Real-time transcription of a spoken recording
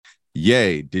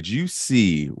Yay, did you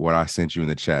see what I sent you in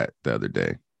the chat the other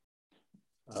day?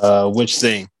 Which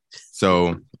thing?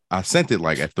 So I sent it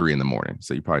like at 3 a.m,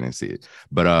 so you probably didn't see it.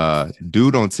 But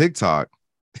dude on TikTok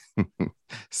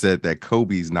said that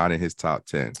Kobe's not in his top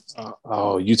 10.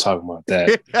 You talking about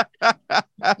that?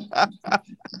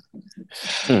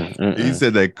 He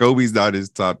said that Kobe's not his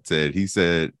top 10. He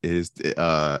said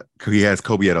he has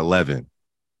Kobe at 11.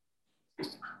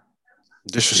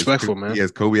 Disrespectful, man. He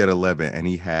has Kobe at 11, and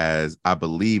he has, I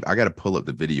believe, I got to pull up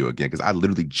the video again because I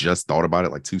literally just thought about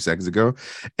it like 2 seconds ago,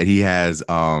 and he has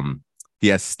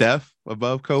Steph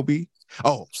above Kobe.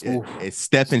 Oh, it's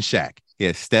Steph and Shaq. He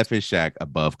has Steph and Shaq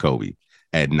above Kobe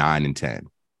at 9 and 10.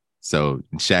 So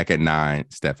Shaq at 9,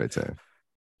 Steph at 10.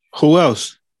 Who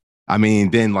else? I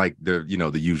mean, then like the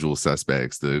usual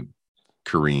suspects, the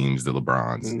Kareems, the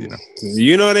LeBrons,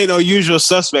 it ain't no usual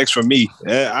suspects for me.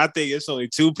 I think it's only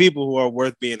 2 people who are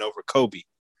worth being over Kobe.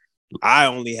 I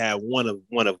only have one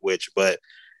of which, but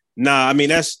nah, I mean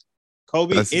that's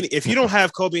Kobe. If you don't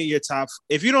have Kobe in your top,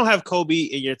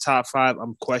 five,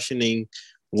 I'm questioning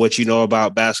what you know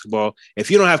about basketball.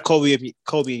 If you don't have Kobe in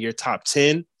your top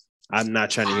 10, I'm not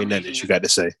trying to hear nothing that you got to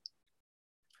say.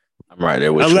 I'm right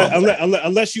there with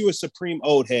unless you a supreme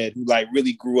old head who like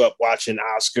really grew up watching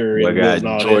Oscar and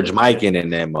all George that. Mikan in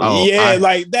them.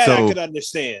 Like that I could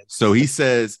understand. So he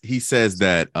says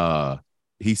that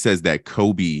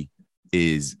Kobe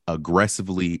is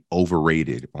aggressively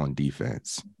overrated on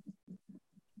defense.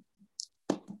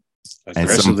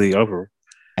 Aggressively over.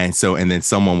 And then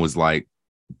someone was like,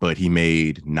 but he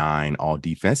made 9 all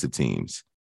defensive teams.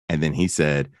 And then he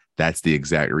said, that's the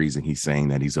exact reason he's saying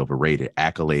that he's overrated.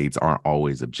 Accolades aren't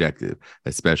always objective,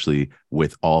 especially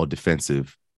with all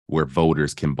defensive, where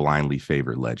voters can blindly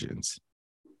favor legends.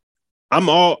 I'm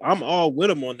all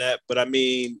with him on that, but I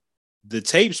mean, the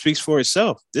tape speaks for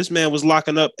itself. This man was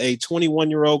locking up a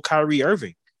 21-year-old Kyrie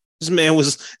Irving. This man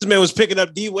was picking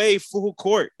up D-Wade full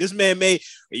court. This man made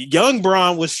young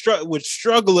Bron would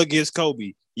struggle against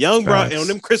Kobe. Young Bron on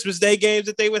them Christmas Day games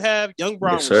that they would have, young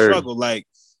Bron would struggle. Like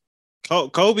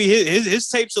Kobe, his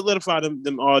tape solidified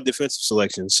them all defensive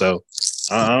selections. So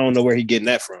I don't know where he getting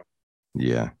that from.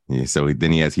 Yeah. So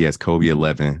then he has Kobe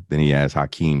 11. Then he has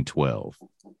Hakeem 12.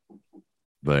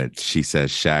 But she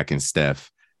says Shaq and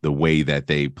Steph, the way that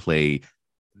they play,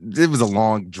 it was a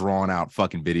long, drawn out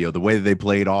fucking video. The way that they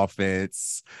played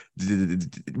offense,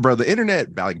 bro. The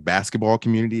internet, like basketball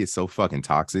community, is so fucking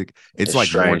toxic. It's like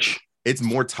it's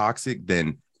more toxic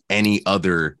than any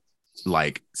other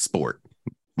like sport.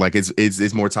 Like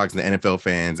it's more toxic than NFL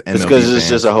fans. It's because it's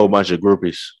just a whole bunch of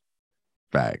groupies.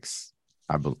 Facts.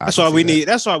 That's why we need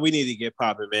to get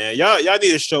popping, man. Y'all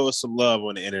need to show us some love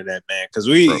on the internet, man. Because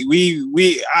we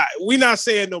not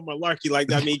saying no malarkey like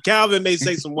that. I mean, Calvin may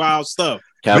say some wild stuff.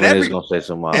 Calvin is gonna say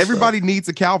some wild stuff. Everybody needs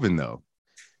a Calvin, though.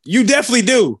 You definitely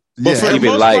do. But for the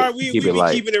most part, we be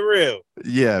keeping it real.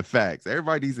 Yeah, facts.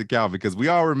 Everybody needs a Calvin because we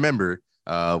all remember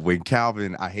when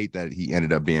Calvin. I hate that he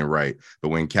ended up being right, but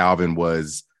when Calvin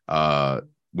was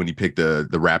when he picked the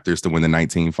Raptors to win the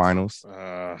 19 finals.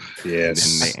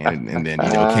 Yes. And then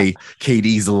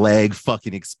KD's leg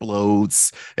fucking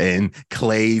explodes and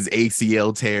Clay's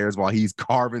ACL tears while he's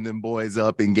carving them boys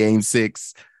up in game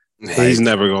 6. He's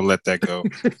never gonna let that go.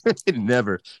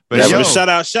 Never. But shout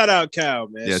out Cal,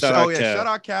 man. Yeah, shout out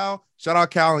Cal. Shout out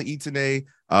Cal and Itane.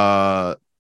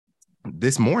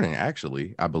 This morning,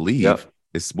 actually, I believe. Yep.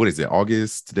 It's what is it?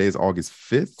 August. Today is August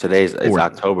 5th. It's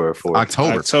October 4th.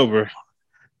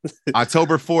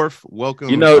 October 4th. Welcome.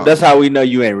 You know, that's how we know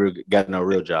you ain't got no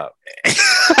real job.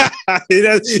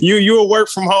 You work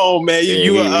from home, man.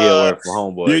 You work from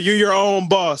home, boy. You're your own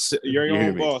boss. You're your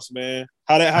own boss, man.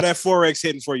 How that Forex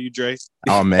hitting for you, Dre?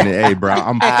 Oh man, hey, bro.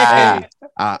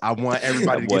 I want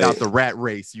everybody to get out the rat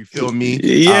race. You feel me?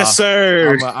 Yes,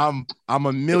 sir. I'm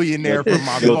a millionaire from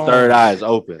my your third eye is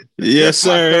open. Yes,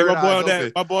 sir.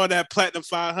 My boy on that platinum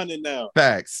 500 now.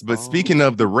 Facts. But speaking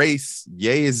of the race,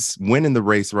 Ye is winning the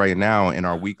race right now in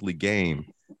our weekly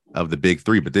game of the big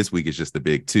 3, but this week is just the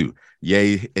big 2.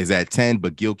 Ye is at 10,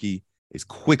 but Gilkey is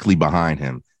quickly behind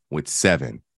him with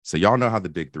 7. So y'all know how the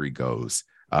big 3 goes.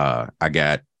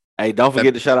 Hey, don't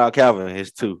forget to shout out Calvin.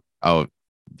 His 2. Oh,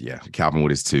 yeah, Calvin with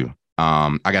his 2.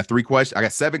 I got 3 questions. I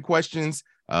got 7 questions.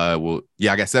 I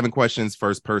got 7 questions.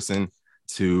 First person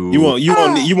to you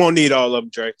won't need all of them,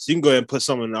 Dre. So you can go ahead and put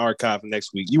some in the archive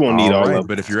next week. You won't need all of them.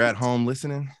 But if you're at home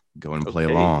listening, go and play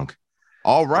along.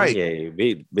 All right. Yeah,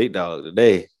 big dog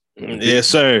today. Yes,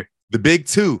 sir. The big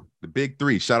 2, the big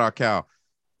 3. Shout out Cal.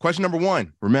 Question number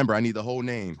 1. Remember, I need the whole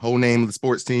name of the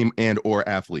sports team and or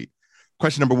athlete.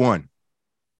 Question number 1.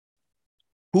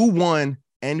 Who won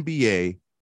NBA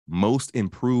Most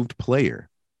Improved Player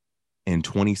in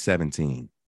 2017?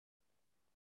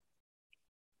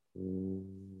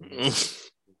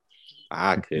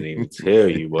 I couldn't even tell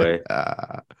you, boy.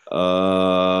 I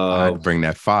had to bring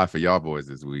that 5 for y'all boys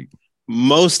this week.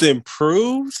 Most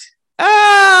improved in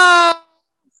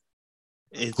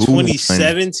Who won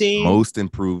 2017. most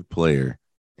improved player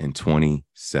in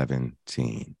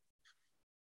 2017.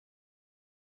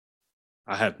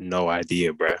 I have no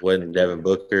idea, bro. Wasn't Devin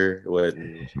Booker?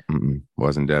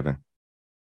 Wasn't Devin.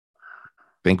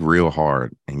 Think real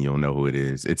hard, and you'll know who it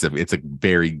is. It's a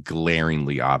very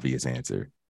glaringly obvious answer.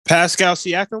 Pascal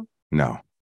Siakam? No.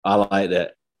 I like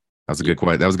that. That was a good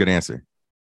question. That was a good answer.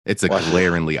 It's a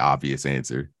glaringly obvious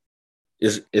answer.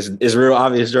 It's real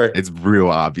obvious, Dre. It's real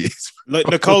obvious.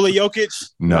 Nikola Jokic?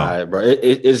 No, nah, bro.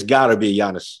 It's got to be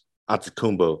Giannis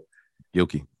Antetokounmpo.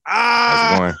 Yoki.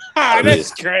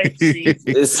 That's crazy.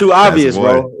 It's too obvious,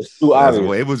 bro. It's too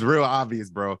obvious. It was real obvious,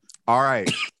 bro. All right.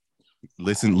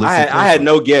 Listen. I had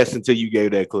no guess until you gave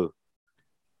that clue.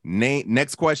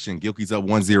 Next question. Gilky's up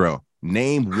 1-0.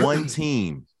 Name one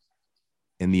team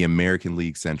in the American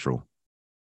League Central.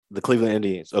 The Cleveland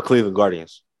Indians or Cleveland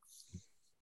Guardians.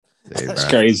 That's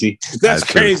crazy. That's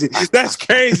crazy. That's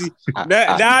crazy.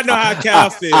 Now I know how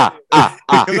Cal feels.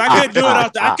 Because I couldn't do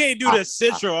it I can't do the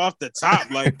Central off the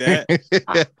top like that.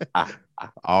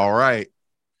 All right.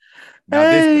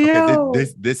 Now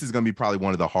this is going to be probably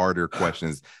one of the harder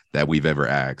questions that we've ever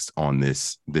asked on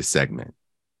this segment.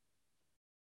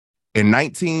 In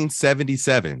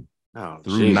 1977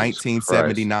 through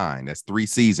 1979, Christ. That's 3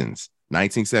 seasons,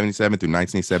 1977 through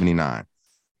 1979,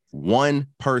 one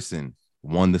person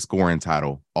won the scoring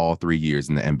title all 3 years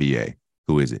in the NBA.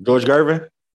 Who is it? George Gervin.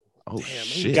 Oh, damn,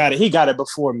 shit. He got it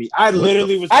before me. I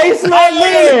literally was Iceman.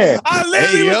 I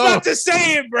literally was about to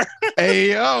say it, bro.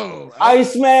 Hey, yo.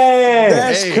 Iceman.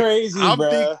 That's crazy,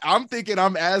 bro. I'm thinking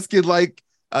I'm asking like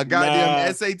a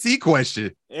goddamn SAT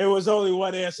question. It was only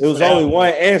one answer. It was only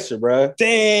one answer, bro.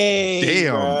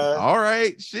 Damn. Bro. All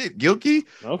right. Shit. Gilkey.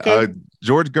 Okay.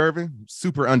 George Gervin,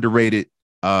 super underrated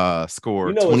score.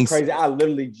 You know what's crazy? I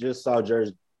literally just saw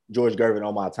George Gervin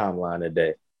on my timeline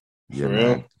today. Yeah,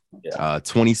 man. Yeah.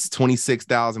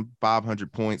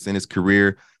 26,500 points in his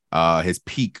career. His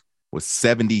peak was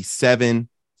 77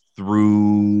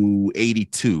 through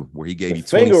 82, where he gave you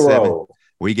 27.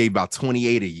 Where he gave about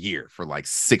 28 a year for like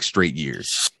 6 straight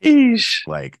years. Sheesh.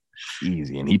 Like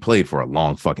easy. And he played for a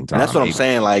long fucking time. And that's what I'm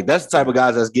saying. Like, that's the type of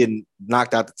guys that's getting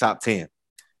knocked out the top 10.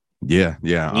 Yeah.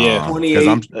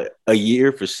 28 a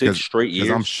year for 6 straight years.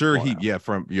 Because I'm sure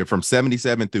from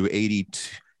 77 through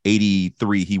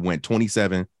 83, he went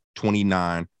 27,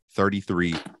 29,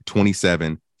 33,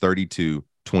 27, 32,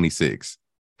 26.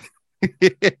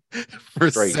 For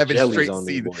straight 7 straight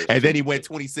seasons. And then he went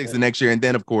 26 the next year. And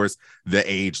then, of course, the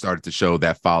age started to show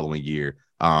that following year.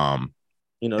 Them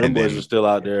boys were still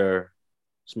out there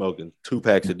smoking 2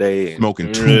 packs a day.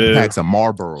 Smoking 2 packs of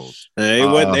Marlboros. They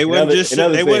wasn't just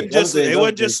smoking. They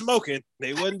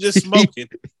wasn't just smoking.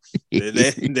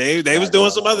 They was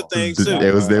doing some other things too.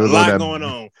 There was a lot going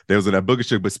on. There was that booger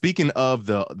sugar. But speaking of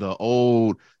the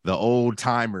old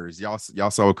timers, y'all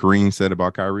saw what Kareem said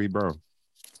about Kyrie, bro.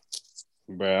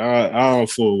 Bro, I don't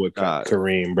fool with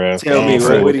Kareem, bro. Tell me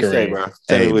what he said, bro.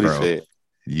 Tell me what he said.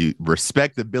 You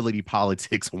respectability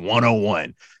politics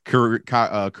 101.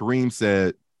 Kareem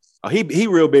said, he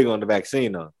real big on the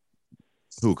vaccine though.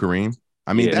 Who, Kareem?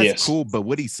 I mean, that's cool, but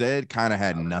what he said kind of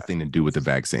had nothing to do with the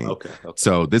vaccine. Okay.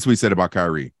 So this is what he said about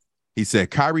Kyrie. He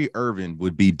said Kyrie Irving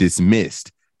would be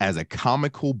dismissed as a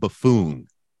comical buffoon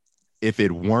if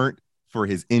it weren't for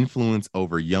his influence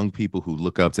over young people who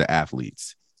look up to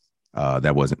athletes.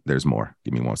 There's more.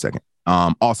 Give me 1 second.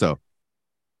 Also,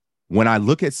 when I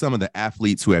look at some of the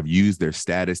athletes who have used their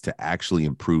status to actually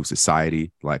improve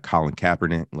society, like Colin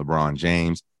Kaepernick, LeBron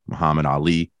James, Muhammad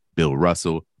Ali, Bill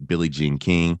Russell, Billie Jean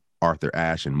King, Arthur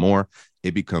Ashe, and more,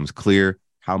 it becomes clear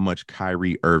how much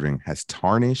Kyrie Irving has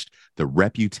tarnished the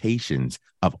reputations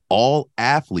of all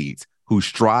athletes who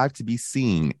strive to be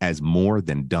seen as more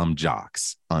than dumb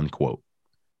jocks, unquote.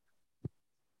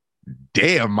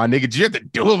 Damn, my nigga, did you have to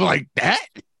do him like that?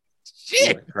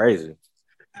 Shit. Crazy.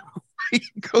 He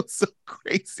goes so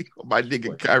crazy on my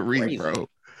nigga Kyrie, bro.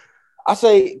 I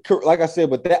say, like I said,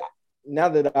 but that now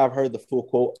that I've heard the full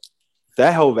quote,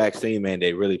 that whole vaccine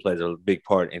mandate really plays a big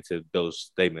part into those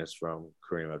statements from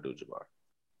Kareem Abdul-Jabbar.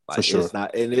 Like, for sure. It's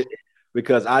not,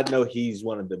 because I know he's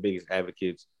one of the biggest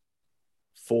advocates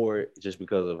for it, just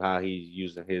because of how he's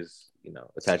using his,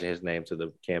 attaching his name to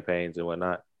the campaigns and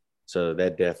whatnot. So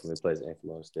that definitely plays an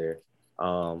influence there.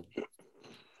 I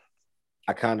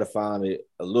kind of find it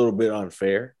a little bit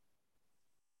unfair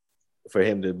for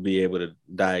him to be able to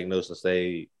diagnose and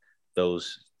say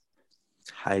those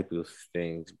type of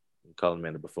things. Call him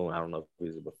man a buffoon. I don't know if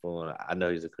he's a buffoon. I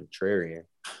know he's a contrarian,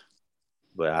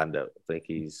 but I don't think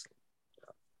he's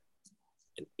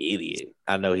an idiot.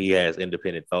 I know he has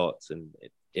independent thoughts and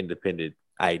independent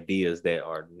ideas that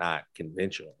are not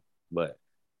conventional, but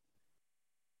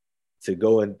to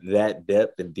go in that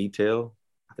depth and detail,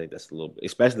 I think that's a little bit,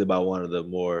 especially by one of the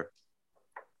more,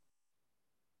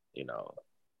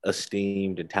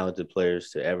 esteemed and talented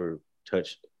players to ever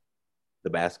touch the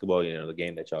basketball, the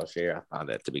game that y'all share. I found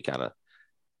that to be kind of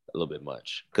a little bit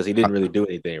much because he didn't really do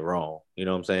anything wrong. You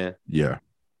know what I'm saying? Yeah.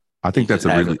 I think that's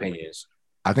opinions.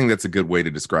 I think that's a good way to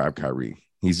describe Kyrie.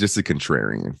 He's just a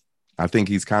contrarian. I think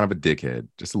he's kind of a dickhead,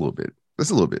 just a little bit.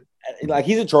 Like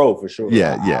he's a troll for sure.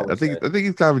 Yeah. I think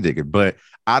he's kind of a dickhead, but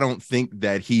I don't think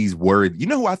that he's worthy. You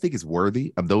know who I think is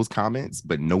worthy of those comments,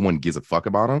 but no one gives a fuck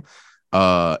about him?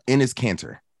 Enes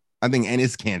Kanter. I think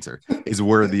Enes Kanter is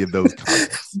worthy of those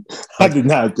comments. I did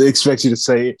not expect you to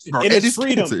say it. Enes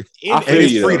freedom.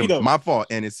 Enes freedom. My fault.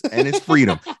 Enes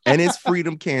freedom. Enes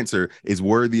freedom Kanter is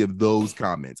worthy of those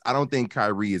comments. I don't think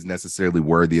Kyrie is necessarily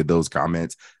worthy of those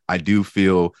comments. I do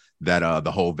feel that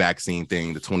the whole vaccine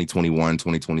thing, the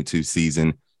 2021-2022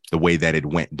 season, the way that it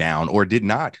went down or did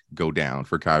not go down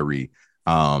for Kyrie,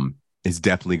 is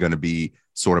definitely going to be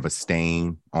sort of a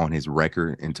stain on his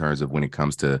record in terms of when it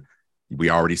comes to. We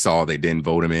already saw they didn't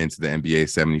vote him into the NBA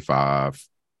 75.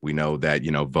 We know that,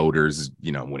 voters,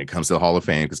 when it comes to the Hall of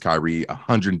Fame, because Kyrie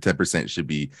 110% should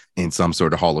be in some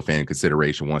sort of Hall of Fame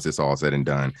consideration once it's all said and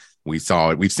done. We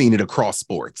saw it. We've seen it across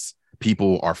sports.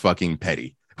 People are fucking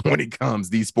petty when it comes.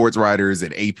 These sports writers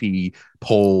and AP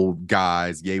poll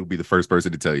guys, Ye will be the first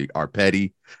person to tell you, are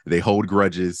petty. They hold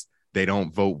grudges. They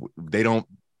don't vote. They don't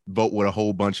vote with a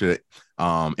whole bunch of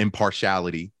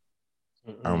impartiality.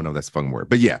 I don't know if that's a fucking word,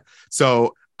 but yeah.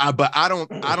 So, but I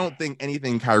don't think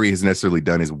anything Kyrie has necessarily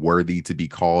done is worthy to be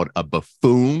called a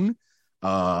buffoon.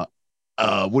 What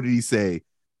did he say?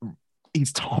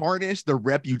 He's tarnished the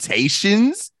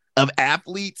reputations of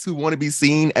athletes who want to be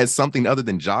seen as something other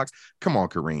than jocks. Come on,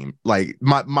 Kareem. Like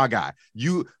my guy.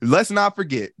 Let's not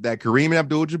forget that Kareem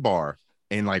Abdul-Jabbar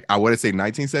in I want to say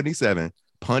 1977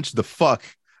 punched the fuck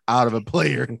out of a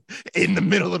player in the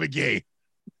middle of a game.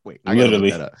 Wait, I gotta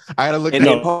look that up. I gotta look. And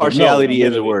impartiality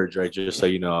is a word, right? Just so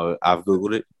you know, I've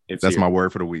googled it. That's my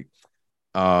word for the week.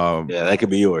 Yeah, that could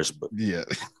be yours. But yeah,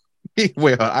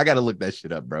 well, I gotta look that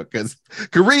shit up, bro. Because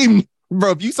Kareem,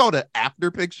 bro, if you saw the after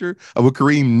picture of what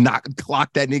Kareem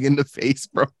clocked that nigga in the face,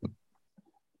 bro.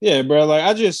 Yeah, bro. Like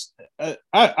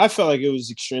I felt like it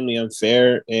was extremely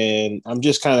unfair, and I'm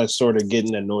just kind of sort of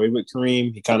getting annoyed with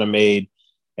Kareem. He kind of made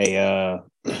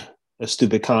a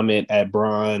stupid comment at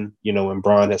Bron, when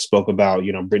Bron had spoke about,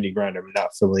 Brittany Griner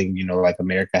not feeling, like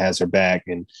America has her back.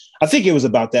 And I think it was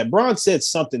about that. Bron said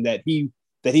something that he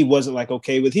wasn't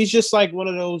okay with. He's just one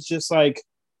of those just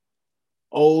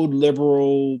old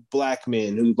liberal black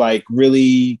men who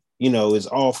really, is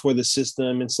all for the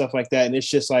system and stuff like that. And it's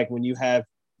just when you have,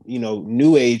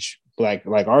 new age black,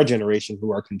 like our generation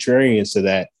who are contrarians to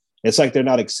that, it's they're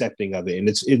not accepting of it. And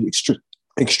it's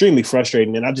extremely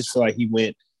frustrating. And I just feel like he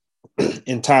went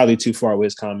entirely too far with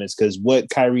his comments because what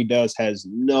Kyrie does has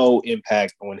no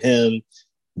impact on him,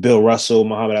 Bill Russell,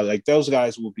 Muhammad Ali. Those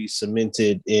guys will be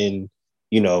cemented in,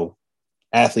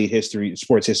 athlete history,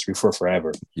 sports history for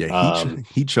forever. Yeah,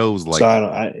 he chose he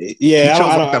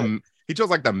chose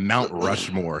the Mount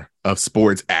Rushmore of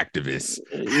sports activists.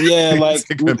 Yeah,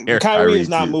 Kyrie is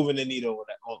not moving the needle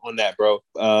on that, bro.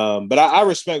 But I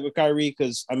respect with Kyrie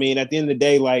because at the end of the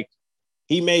day,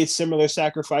 he made similar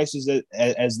sacrifices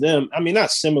as them. I mean,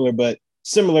 not similar, but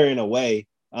similar in a way.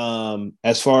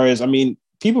 As far as,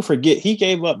 people forget he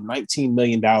gave up $19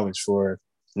 million for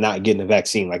not getting the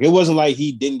vaccine. It wasn't like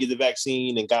he didn't get the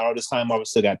vaccine and got all this time off and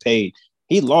still got paid.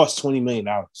 He lost $20 million.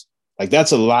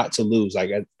 That's a lot to lose.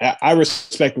 I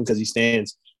respect him because he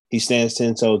stands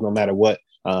 10 toes no matter what.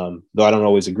 Though I don't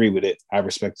always agree with it. I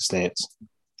respect the stance.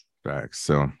 Facts.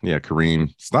 So yeah,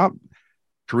 Kareem, stop.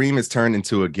 Kareem has turned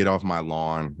into a get off my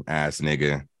lawn ass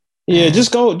nigga. Yeah,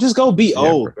 just go be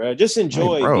old, bro. Just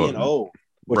enjoy being old.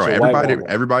 Bro,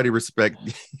 everybody respect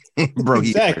bro.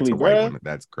 Exactly, bro.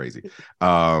 That's crazy.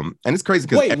 And it's crazy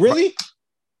because wait, really?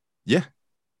 Yeah.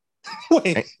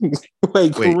 wait,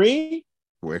 Kareem?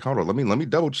 Wait, hold on. Let me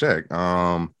double check.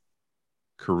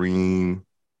 Kareem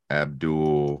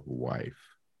Abdul wife.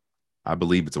 I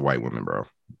believe it's a white woman, bro.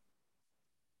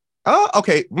 Oh,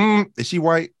 okay. Is she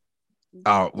white?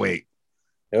 Oh, wait.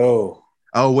 Oh,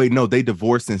 wait. No, they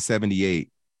divorced in 1978.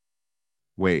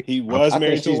 Wait. He was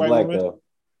married to a white woman? Though.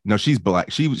 No, she's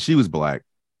black. She was black.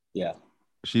 Yeah.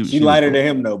 She lighter than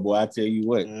him though, boy. I tell you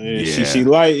what. She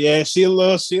light. Yeah, she a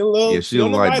little. She a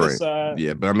on the light lighter brain. side.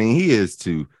 Yeah, but I mean, he is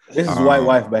too. This is white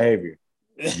wife behavior.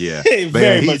 Yeah,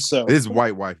 very much so. This is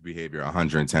white wife behavior,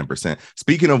 110%.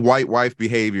 Speaking of white wife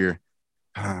behavior,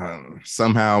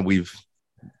 somehow we've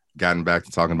gotten back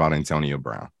to talking about Antonio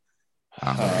Brown.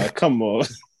 Come on.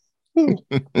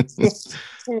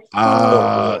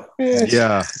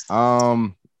 Yeah.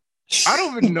 I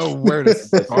don't even know where to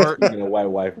start. Speaking of white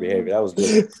wife behavior, that was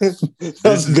good. That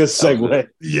was a good segue.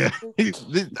 Yeah,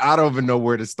 I don't even know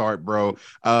where to start, bro.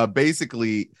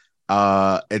 Basically,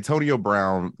 Antonio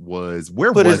Brown was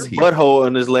put his butthole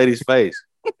in this lady's face.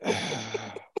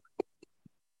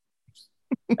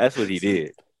 That's what he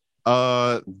did.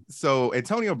 So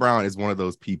Antonio Brown is one of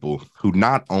those people who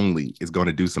not only is going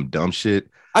to do some dumb shit.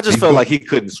 I just felt like he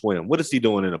couldn't swim. What is he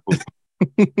doing in a pool?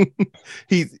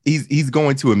 he's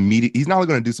going to immediately. He's not only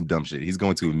going to do some dumb shit. He's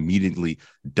going to immediately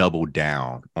double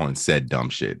down on said dumb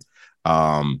shit.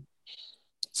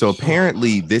 So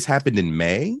apparently this happened in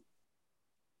May.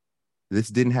 This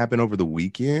didn't happen over the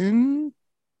weekend.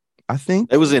 I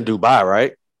think it was in Dubai,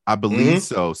 right? I believe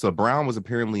so. So Brown was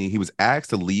he was asked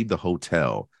to leave the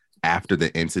hotel after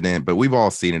the incident, but we've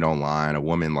all seen it online. A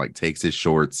woman like takes his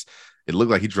shorts. It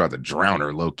looked like he tried to drown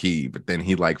her low key, but then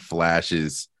he like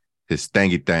flashes his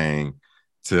stangy thing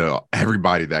to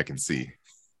everybody that can see.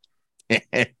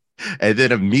 And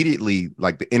then immediately,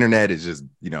 like the internet is just,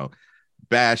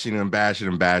 bashing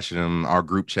him. Our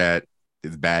group chat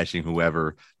is bashing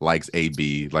whoever likes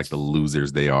AB, like the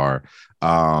losers they are.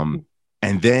 And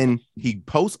then he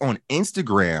posts on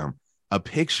Instagram a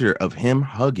picture of him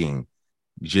hugging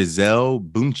Gisele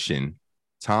Bündchen,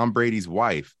 Tom Brady's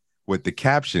wife, with the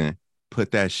caption,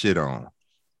 "Put that shit on."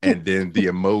 And then the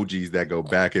emojis that go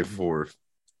back and forth.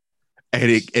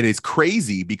 And it's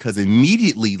crazy because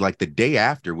immediately, like the day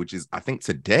after, which is I think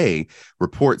today,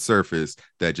 reports surfaced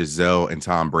that Gisele and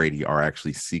Tom Brady are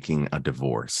actually seeking a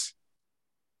divorce.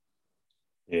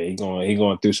 Yeah, he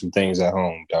going through some things at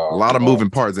home, dog. A lot of moving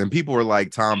parts, and people were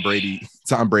like, Tom Brady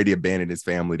abandoned his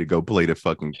family to go play the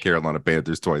fucking Carolina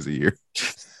Panthers twice a year.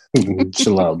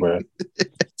 Chill out, bro. And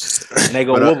they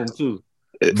go whoop him too.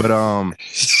 But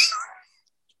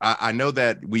I know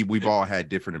that we've all had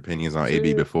different opinions on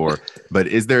AB before, but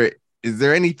is there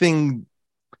anything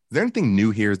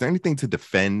new here? Is there anything to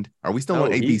defend? Are we still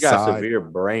on AB's side? He got severe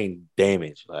brain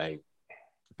damage, like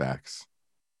facts.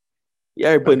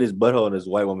 Yeah, he putting his butthole in his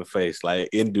white woman face, like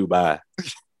in Dubai.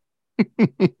 I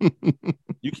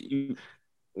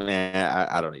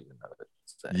don't even know what to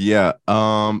say. Yeah.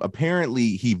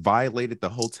 Apparently, he violated the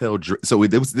hotel. So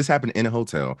this happened in a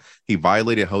hotel. He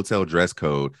violated hotel dress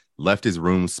code, left his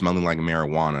room smelling like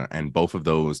marijuana, and both of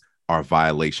those are a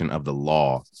violation of the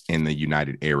law in the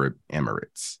United Arab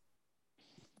Emirates.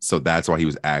 So that's why he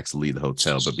was asked to leave the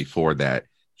hotel. But before that,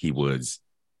 he was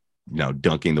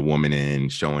dunking the woman in,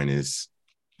 showing his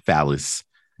phallus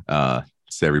to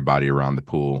everybody around the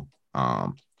pool.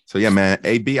 So yeah, man,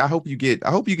 AB, I hope you get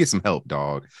some help,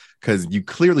 dog, because you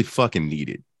clearly fucking need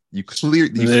it. You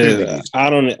clearly need it. I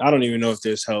don't even know if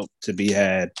there's help to be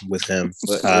had with him.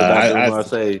 But I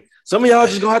say some of y'all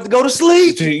just gonna have to go to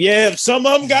sleep. Yeah, some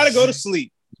of them gotta go to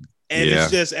sleep. And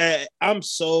it's just I'm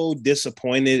so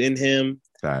disappointed in him.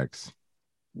 Facts.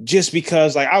 Just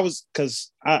because I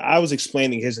was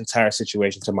explaining his entire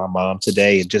situation to my mom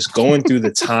today and just going through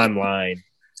the timeline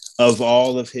of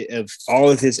all of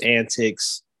his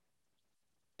antics.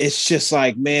 It's just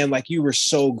like, man, like you were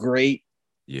so great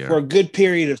for a good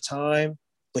period of time,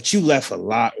 but you left a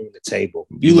lot on the table.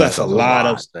 You left a lot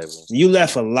on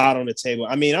the table.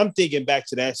 I mean, I'm thinking back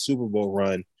to that Super Bowl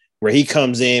run where he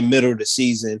comes in middle of the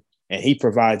season and he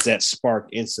provides that spark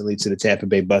instantly to the Tampa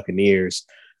Bay Buccaneers.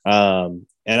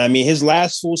 And I mean, his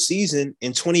last full season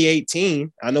in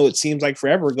 2018, I know it seems like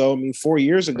forever ago. I mean, 4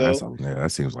 years ago,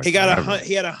 that seems like he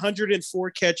had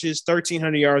 104 catches,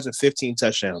 1,300 yards, and 15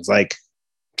 touchdowns, like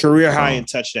career high in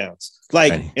touchdowns.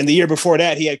 Like, and the year before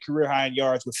that, he had career high in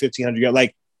yards with 1,500 yards.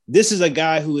 Like, this is a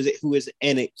guy who is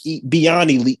beyond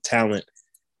elite talent.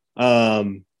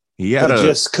 He had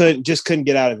just couldn't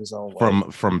get out of his own way.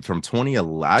 From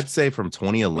 2011, I'd say from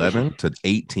 2011 to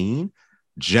 18,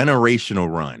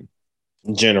 generational run.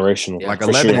 Generational, like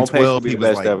 11 and 12, he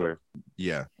was like, ever.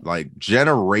 Yeah, like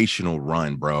generational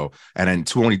run, bro. And in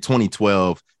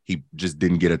 2012, he just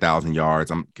didn't get 1,000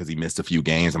 yards because he missed a few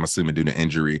games. I'm assuming due to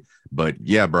injury. But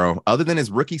yeah, bro. Other than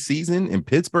his rookie season in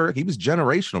Pittsburgh, he was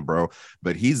generational, bro.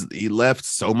 But he left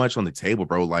so much on the table,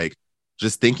 bro. Like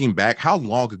just thinking back, how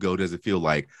long ago does it feel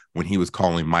like when he was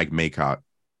calling Mike Maycock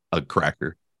a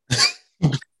cracker?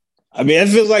 I mean, it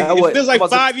feels like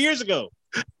 5 years ago.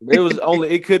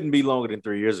 It couldn't be longer than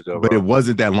 3 years ago, But bro. it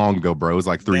wasn't that long ago, bro. It was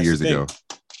like 3 That's years the thing. ago.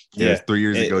 Yeah, it's 3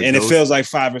 years ago. And it feels like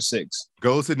 5 or 6.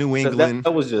 Goes to New England.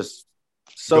 That was just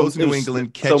so. Goes to New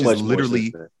England. So much more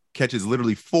since then. Catches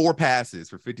literally 4 passes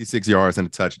for 56 yards and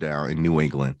a touchdown in New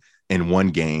England in one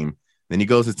game. Then he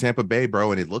goes to Tampa Bay,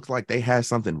 bro, and it looks like they had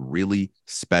something really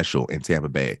special in Tampa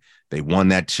Bay. They won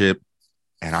that chip,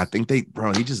 and I think he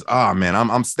just, oh man,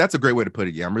 I'm. That's a great way to put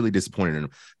it. Yeah, I'm really disappointed in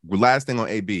him. Last thing on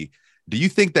AB, do you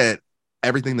think that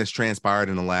everything that's transpired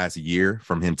in the last year,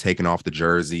 from him taking off the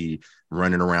jersey,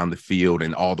 running around the field,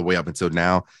 and all the way up until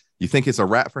now, you think it's a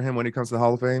wrap for him when it comes to the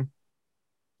Hall of Fame?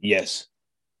 Yes.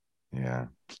 Yeah.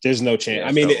 There's no chance. Yeah,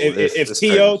 I mean, so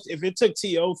if it took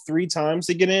T.O. 3 times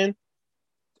to get in,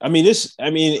 this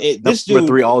dude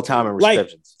 3 all-time in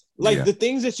receptions. The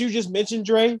things that you just mentioned,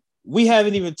 Dre, we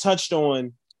haven't even touched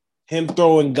on him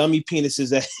throwing gummy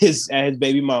penises at his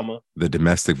baby mama. The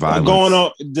domestic violence going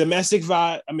on, domestic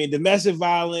violence.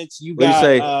 You what got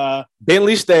do you say?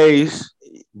 Bentley stays,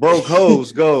 broke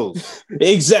hose goes.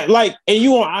 Exactly. And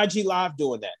you on IG Live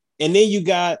doing that, and then you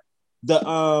got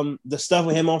the stuff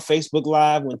with him on Facebook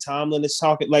Live when Tomlin is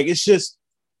talking. Like it's just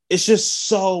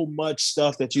so much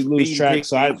stuff that you lose track.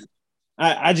 So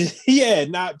I just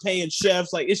not paying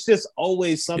chefs. Like it's just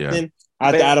always something. Yeah.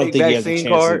 I don't think he has a chance.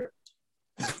 Card.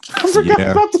 I forgot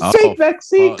about the fake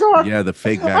vaccine card. Yeah, the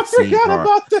fake vaccine card.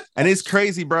 About that. And it's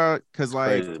crazy, bro, because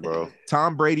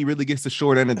Tom Brady really gets the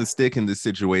short end of the stick in this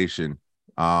situation.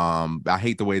 I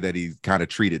hate the way that he kind of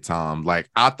treated Tom. Like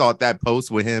I thought that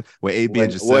post with him, with AB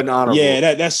and just said,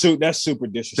 that's super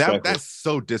disrespectful. That's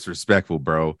so disrespectful,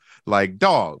 bro. Like,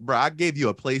 dog, bro, I gave you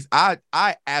a place. I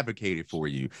advocated for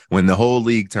you when the whole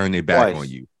league turned their back on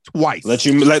you twice. Let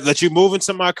you move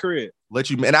into my career.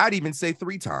 And I'd even say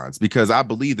 3 times, because I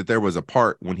believe that there was a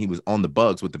part when he was on the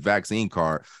Bucs with the vaccine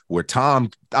card where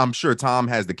I'm sure Tom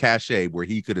has the cachet where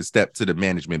he could have stepped to the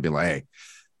management and been like, hey,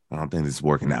 I don't think this is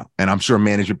working out. And I'm sure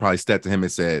management probably stepped to him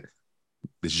and said,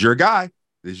 this is your guy.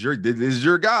 This is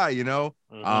your guy, you know?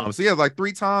 Mm-hmm. So yeah, like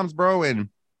 3 times, bro. And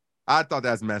I thought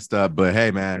that's messed up, but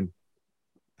hey, man,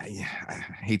 I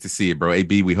hate to see it, bro.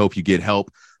 AB, we hope you get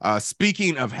help.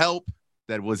 Speaking of help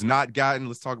that was not gotten,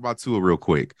 let's talk about Tua real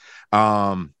quick.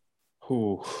 September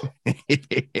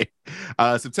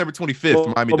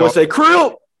 25th, Miami Dolphins. Say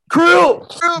Krill.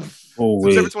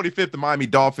 September 25th, the Miami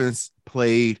Dolphins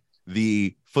played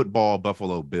the football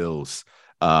Buffalo Bills,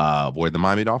 where the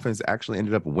Miami Dolphins actually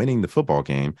ended up winning the football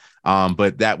game.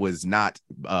 But that was not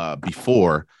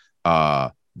before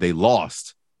they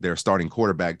lost their starting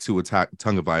quarterback, Tua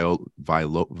Tagovailoa.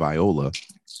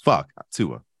 Fuck,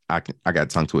 Tua. I got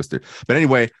tongue twister. But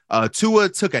anyway, Tua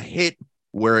took a hit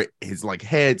where his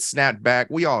head snapped back.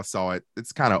 We all saw it.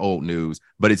 It's kind of old news,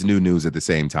 but it's new news at the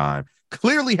same time.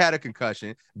 Clearly had a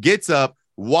concussion, gets up,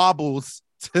 wobbles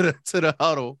to the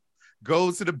huddle,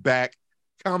 goes to the back,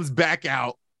 comes back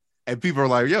out, and people are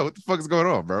like, yo, what the fuck is going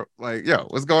on, bro? Like, yo,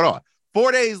 what's going on?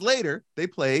 4 days later, they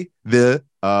play the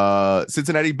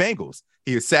Cincinnati Bengals.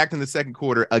 He was sacked in the second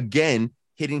quarter, again,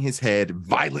 hitting his head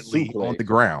violently on the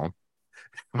ground.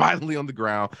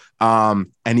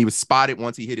 And he was spotted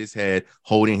once he hit his head,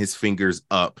 holding his fingers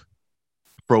up,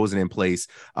 frozen in place,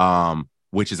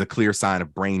 which is a clear sign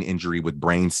of brain injury with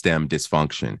brainstem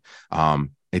dysfunction.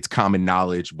 It's common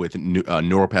knowledge with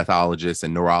neuropathologists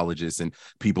and neurologists and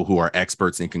people who are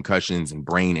experts in concussions and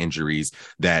brain injuries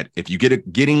that if you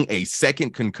getting a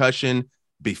second concussion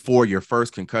before your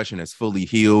first concussion is fully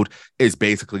healed is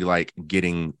basically like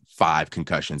getting 5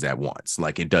 concussions at once.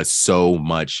 Like it does so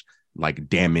much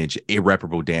damage,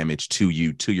 irreparable damage to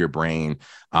your brain.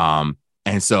 And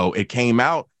so it came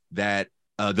out that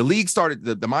the league started,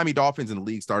 the Miami Dolphins and the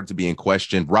league started to be in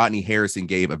question. Rodney Harrison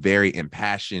gave a very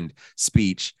impassioned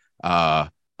speech on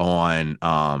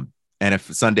Sunday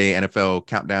NFL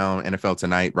Countdown, NFL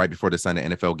Tonight, right before the Sunday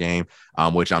NFL game,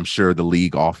 which I'm sure the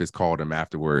league office called him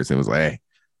afterwards and was like, hey,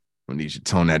 I need you to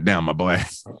tone that down, my boy.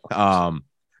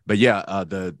 But yeah,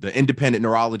 the independent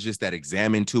neurologist that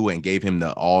examined Tua and gave him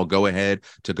the all go ahead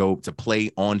to go to play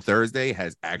on Thursday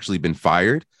has actually been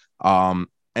fired. And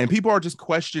people are just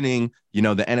questioning, the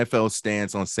NFL's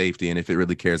stance on safety and if it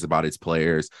really cares about its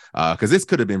players, because this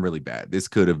could have been really bad. This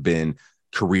could have been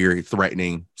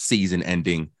career-threatening,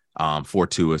 season-ending for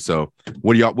Tua. So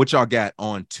what y'all got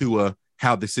on Tua,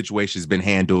 how the situation has been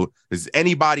handled? Is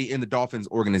anybody in the Dolphins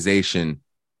organization,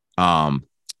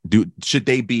 should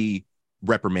they be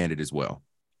reprimanded as well?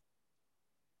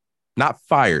 Not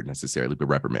fired necessarily, but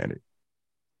reprimanded.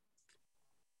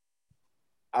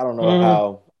 I don't know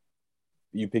how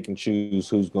you pick and choose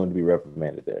who's going to be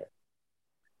reprimanded there.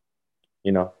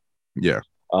 Yeah.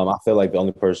 I feel like the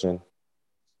only person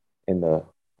in the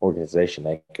organization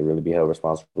that could really be held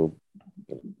responsible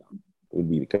would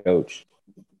be the coach.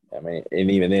 I mean, and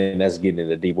even then, that's getting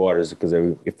into deep waters because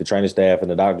if the training staff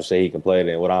and the doctors say he can play,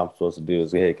 then what I'm supposed to do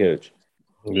is the head coach.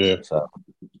 Yeah. So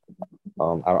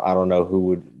I don't know who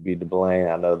would be to blame.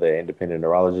 I know the independent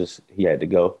neurologist, he had to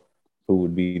go. Who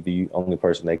would be the only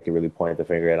person they could really point the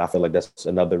finger at? And I feel like that's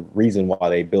another reason why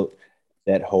they built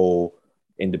that whole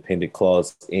independent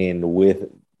clause in with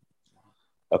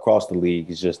across the league,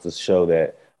 is just to show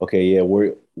that, okay, yeah,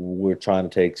 we're trying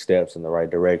to take steps in the right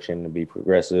direction and be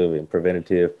progressive and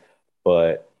preventative,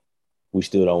 but we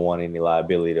still don't want any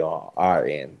liability on our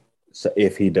end. So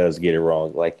if he does get it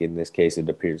wrong, like in this case, it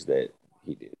appears that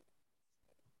he did.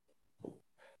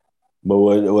 But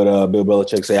what Bill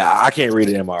Belichick say? I can't read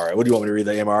an MRI. What do you want me to read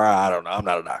the MRI? I don't know. I'm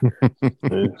not a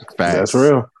doctor. That's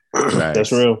real.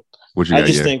 That's real. I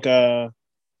just think, I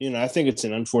think it's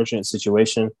an unfortunate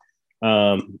situation.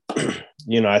 I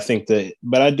think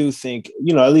but I do think,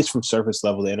 at least from surface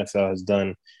level, the NFL has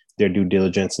done their due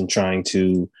diligence in trying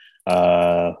to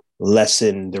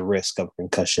lessen the risk of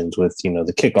concussions with,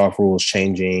 the kickoff rules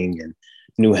changing and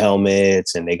new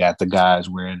helmets, and they got the guys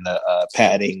wearing the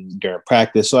padding during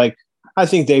practice. So, I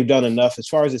think they've done enough as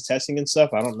far as the testing and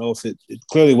stuff. I don't know if it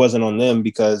clearly wasn't on them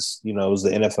because, it was the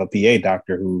NFLPA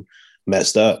doctor who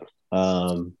messed up.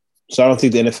 So I don't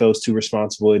think the NFL is too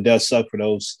responsible. It does suck for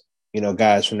those,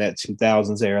 guys from that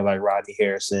 2000s era like Rodney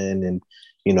Harrison and,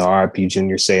 RIP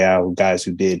Junior Seau, guys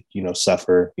who did,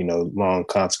 suffer, long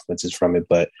consequences from it.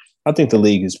 But I think the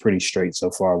league is pretty straight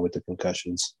so far with the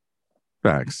concussions.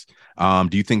 Facts.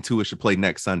 Do you think Tua should play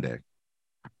next Sunday?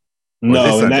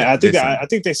 No, and I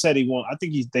think they said he won't.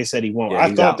 They said he won't. Yeah,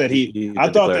 I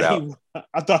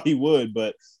thought he would,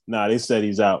 but they said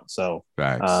he's out. So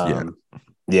facts.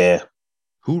 Yeah.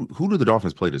 Who do the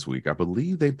Dolphins play this week? I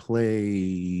believe they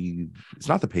play. It's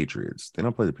not the Patriots. They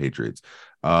don't play the Patriots.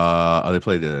 They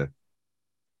play the.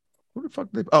 Who the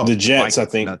fuck? The Jets. Vikings. I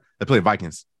think they play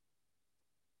Vikings.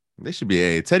 They should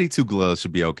be Teddy Two Gloves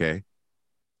should be okay.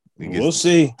 We'll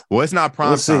see. Well, it's not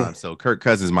prime time, so Kirk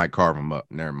Cousins might carve him up.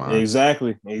 Never mind.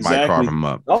 Exactly. Might carve him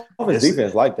up. Dolphins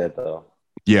defense like that though.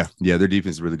 Yeah, their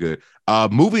defense is really good.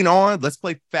 Moving on, let's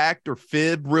play fact or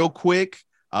fib real quick.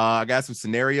 I got some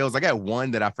scenarios. I got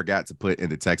one that I forgot to put in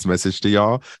the text message to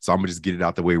y'all, so I'm gonna just get it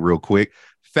out the way real quick.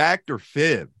 Fact or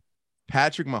fib?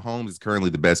 Patrick Mahomes is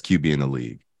currently the best QB in the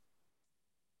league.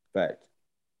 Fact.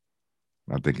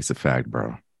 I think it's a fact,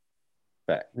 bro.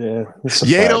 Fact. Yeah.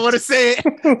 You don't want to say it.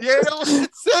 You don't want to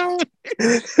say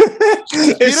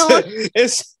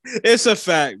it. It's a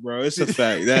fact, bro. It's a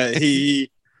fact that he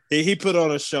put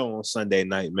on a show on Sunday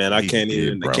night, man. I can't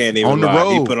even on the lie.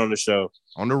 road. He put on the show.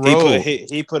 On the road.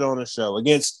 He put on a show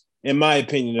against, in my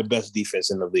opinion, the best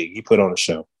defense in the league. He put on a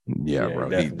show. Yeah, bro.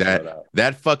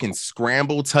 That fucking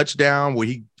scramble touchdown where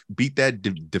he beat that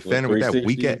defender with that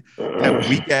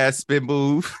weak ass spin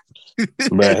move.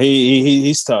 Man,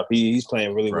 he's tough. He's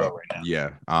playing really well right now.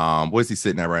 Yeah. What's he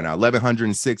sitting at right now?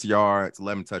 1,106 yards,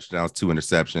 11 touchdowns, 2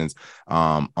 interceptions.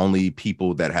 Only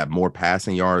people that have more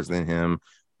passing yards than him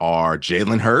are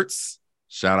Jalen Hurts.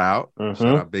 Shout out.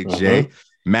 Shout out Big J.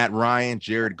 Matt Ryan,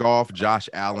 Jared Goff, Josh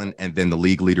Allen, and then the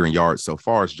league leader in yards so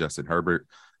far is Justin Herbert.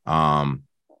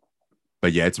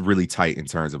 But yeah, it's really tight in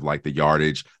terms of like the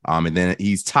yardage. And then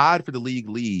he's tied for the league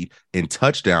lead in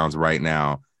touchdowns right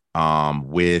now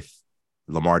with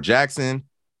Lamar Jackson,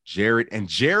 Jared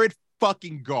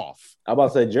fucking Goff. I'm about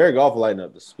to say Jared Goff lighting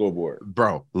up the scoreboard,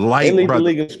 bro. They lead the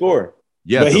league in score.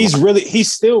 Yeah, but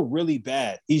he's still really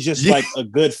bad. He's just like a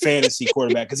good fantasy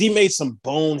quarterback because he made some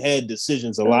bonehead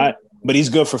decisions a lot, but he's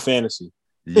good for fantasy.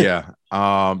 The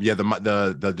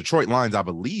Detroit Lions, I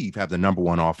believe, have the number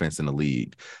 1 offense in the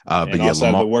league. But also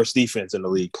have the worst defense in the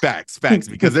league. Facts,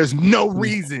 because there's no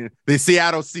reason the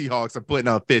Seattle Seahawks are putting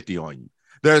up 50 on you.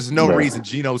 There's no reason.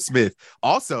 Geno Smith,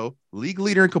 also league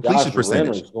leader in completion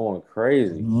percentage, going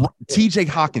crazy. TJ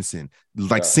Hawkinson,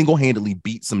 single-handedly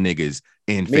beat some niggas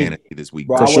in fantasy this week.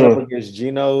 Bro, I went up against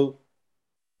Geno,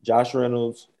 Josh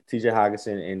Reynolds, TJ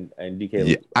Hawkinson, and DK.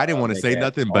 Yeah, I didn't want to say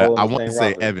nothing, but I want to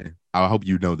say, Evan, I hope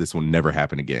you know this will never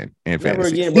happen again in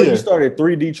fantasy. Never again, bro. You started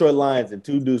 3 Detroit Lions and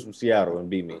 2 dudes from Seattle and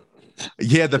beat me.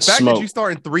 Yeah, the fact that you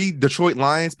started 3 Detroit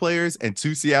Lions players and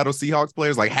 2 Seattle Seahawks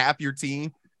players, like half your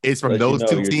team is from those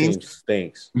 2 teams,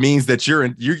 means that you're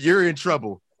in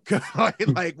trouble.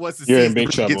 Like what's the you're in big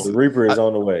trouble. The Reaper is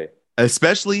on the way.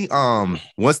 Especially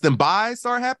once them buys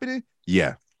start happening.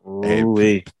 Yeah.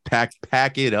 Hey,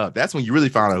 pack it up. That's when you really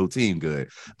found out who team good.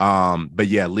 But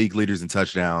yeah, league leaders in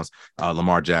touchdowns.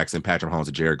 Lamar Jackson, Patrick Mahomes,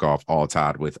 and Jared Goff all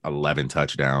tied with 11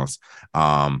 touchdowns.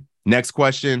 Next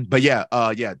question. But yeah,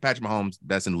 Patrick Mahomes,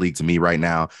 best in the league to me right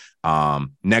now.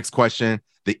 Next question.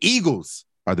 The Eagles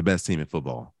are the best team in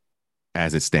football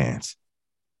as it stands.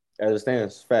 As it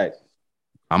stands, fact.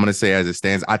 I'm going to say as it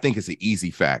stands, I think it's an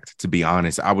easy fact, to be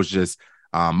honest. I was just,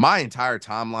 my entire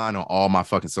timeline on all my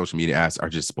fucking social media apps are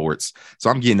just sports. So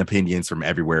I'm getting opinions from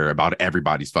everywhere about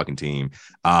everybody's fucking team.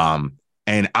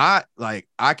 And I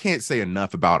can't say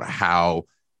enough about how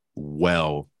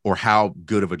well or how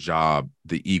good of a job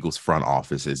the Eagles front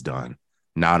office has done.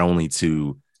 Not only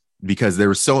because there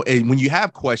was when you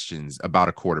have questions about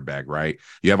a quarterback, right?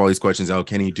 You have all these questions. Oh,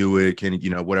 can he do it? Can he,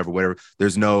 whatever.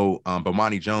 There's no,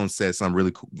 Bomani Jones said something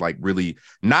really cool, like really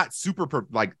not super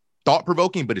thought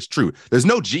provoking, but it's true. There's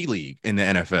no G League in the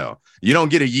NFL. You don't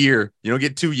get a year, you don't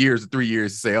get 2 years or 3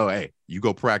 years to say, oh, hey, you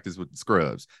go practice with the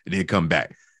scrubs and then come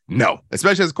back. No,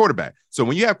 especially as a quarterback. So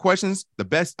when you have questions, the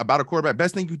best about a quarterback,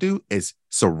 best thing you do is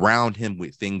surround him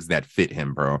with things that fit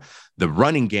him, bro. The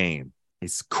running game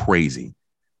is crazy.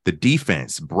 The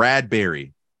defense,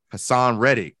 Bradbury, Hassan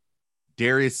Reddick,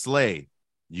 Darius Slay.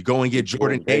 You go and get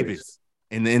Jordan Davis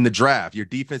in the draft. Your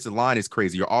defensive line is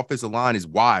crazy. Your offensive line is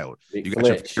wild. You got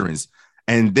your veterans.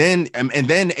 And then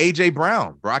AJ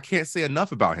Brown, bro. I can't say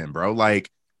enough about him, bro. Like,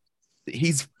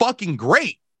 he's fucking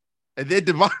great. And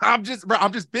then I'm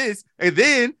just pissed. And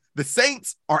then the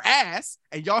Saints are ass,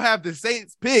 and y'all have the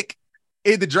Saints pick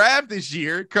in the draft this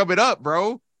year coming up,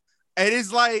 bro. And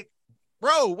it's like,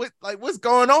 bro, what's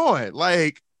going on?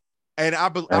 Like, and I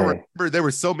remember there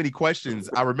were so many questions.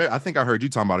 I think I heard you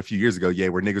talking about a few years ago,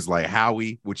 where niggas like,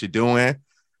 Howie, what you doing?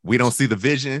 We don't see the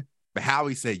vision. But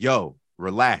Howie said, yo,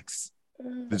 relax.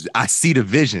 I see the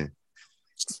vision.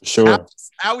 Sure.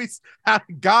 How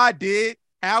God did.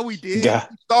 Howie did.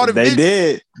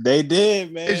 They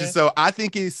did, man. So I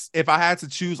think if I had to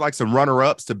choose like some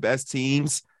runner-ups to best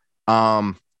teams,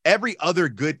 every other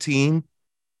good team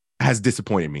has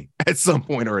disappointed me at some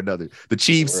point or another. The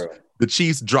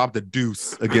Chiefs dropped the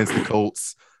deuce against the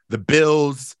Colts. The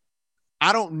Bills,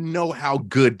 I don't know how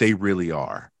good they really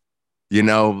are.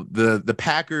 The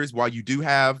Packers, while you do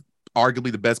have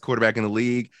arguably the best quarterback in the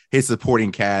league, his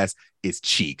supporting cast is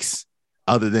cheeks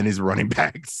other than his running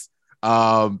backs.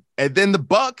 And then the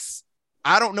Bucks,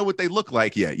 I don't know what they look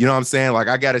like yet. You know what I'm saying? Like,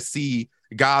 I got to see.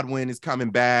 Godwin is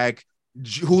coming back.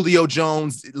 Julio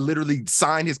Jones literally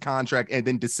signed his contract and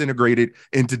then disintegrated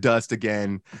into dust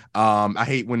again. I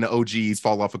hate when the OGs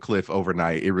fall off a cliff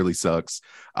overnight. It really sucks.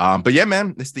 But yeah,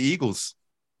 man, it's the Eagles.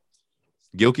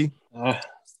 Gilkey? Yeah,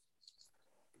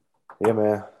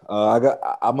 man. I'm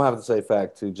gonna have to say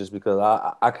fact too, just because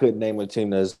I couldn't name a team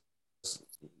that's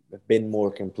been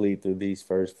more complete through these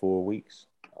first 4 weeks.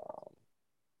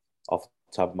 Off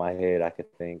the top of my head, I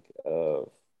could think of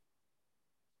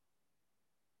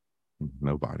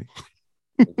nobody.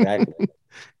 Exactly.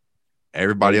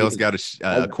 Everybody else got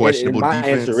a questionable my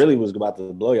defense. answer really was about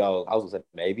to blow y'all. I was gonna say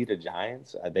maybe the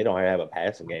Giants. They don't have a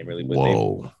passing game really, but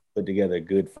they put together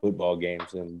good football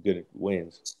games and good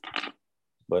wins.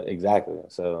 But exactly.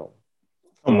 So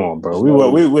come on, bro.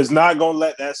 We was not gonna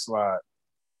let that slide.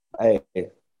 Hey,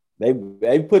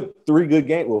 they put 4 good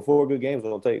games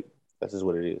on tape. That's just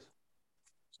what it is.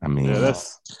 I mean, yeah,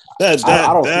 that's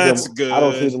good. I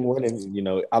don't see them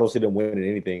winning. I don't see them winning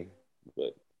anything.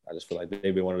 But I just feel like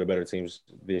they've been one of the better teams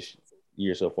this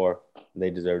year so far. They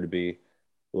deserve to be a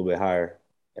little bit higher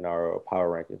in our power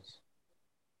rankings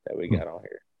that we got on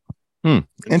here.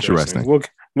 Interesting.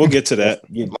 We'll get to that.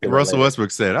 Like Russell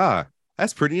Westbrook said,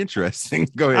 that's pretty interesting.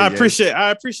 Go ahead. I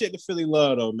appreciate the Philly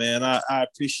love, though, man. I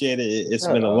appreciate it. It's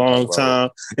been a long time.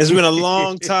 It's been a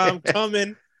long time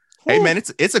coming. Hey, man,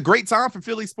 it's a great time for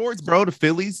Philly sports, bro. The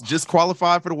Phillies just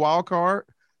qualified for the wild card.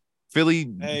 Philly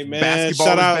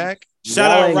basketball is back.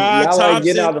 Shout out Rod Thompson. Y'all ain't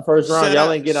getting out the first round.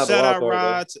 Y'all ain't getting out the wild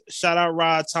card. Shout out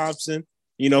Rod Thompson.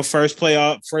 First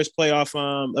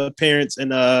playoff appearance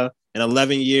in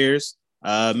 11 years.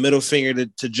 Middle finger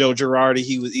to Joe Girardi.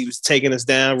 He was taking us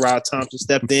down. Rod Thompson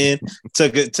stepped in,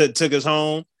 took us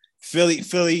home. Philly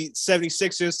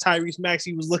 76ers, Tyrese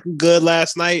Maxey was looking good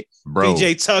last night. Bro,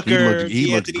 PJ Tucker,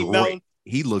 he looked great. Melton.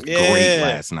 He looked great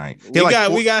last night.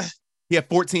 He had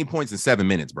 14 points in 7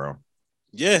 minutes, bro.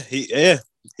 Yeah,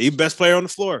 he best player on the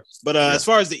floor. But as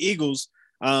far as the Eagles,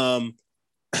 I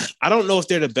don't know if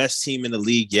they're the best team in the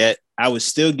league yet. I would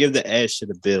still give the edge to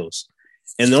the Bills.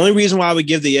 And the only reason why I would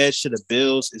give the edge to the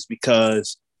Bills is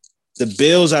because the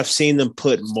Bills, I've seen them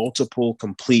put multiple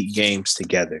complete games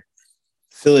together.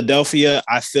 Philadelphia,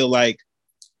 I feel like,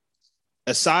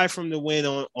 aside from the win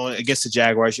on against the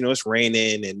Jaguars, it's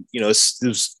raining and it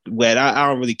was wet. I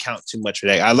don't really count too much for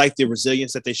that. I like the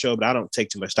resilience that they show, but I don't take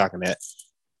too much stock in that.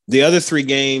 The other 3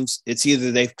 games, it's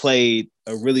either they've played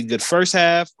a really good first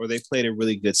half, or they played a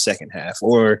really good second half,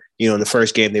 or in the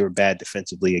first game they were bad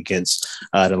defensively against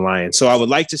the Lions. So I would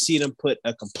like to see them put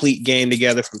a complete game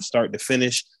together from start to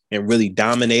finish and really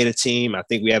dominate a team. I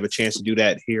think we have a chance to do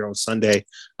that here on Sunday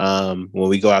when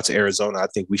we go out to Arizona. I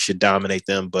think we should dominate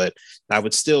them, but I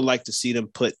would still like to see them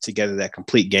put together that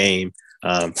complete game,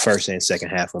 first and second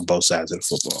half on both sides of the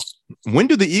football. When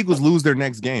do the Eagles lose their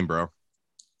next game, bro?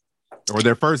 Or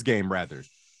their first game, rather?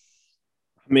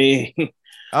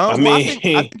 I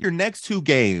think your next two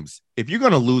games, if you're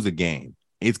going to lose a game,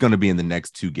 it's going to be in the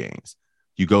next two games.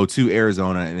 You go to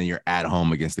Arizona and then you're at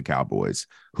home against the Cowboys.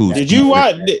 Did you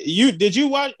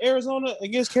watch Arizona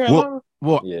against Carolina?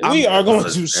 Well, yeah. We are going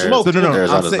to smoke. No,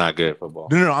 Arizona's not good at football.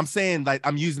 No. I'm saying, like,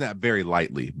 I'm using that very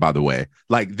lightly, by the way.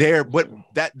 Like,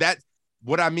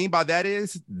 what I mean by that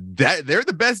is that they're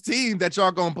the best team that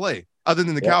y'all gonna play, other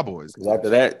than the Cowboys. After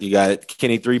that, you got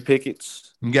Kenny Three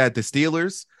Pickett's. You got the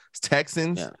Steelers,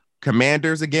 Texans,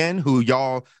 Commanders again, who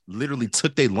y'all literally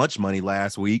took their lunch money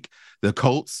last week. The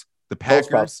Colts, the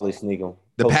Packers.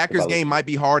 The Packers game might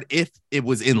be hard if it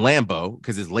was in Lambeau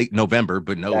because it's late November,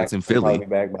 but no, it's in Philly.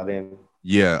 Back by then.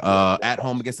 Yeah, at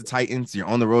home against the Titans. You're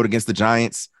on the road against the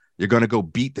Giants. You're gonna go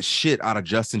beat the shit out of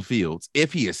Justin Fields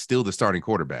if he is still the starting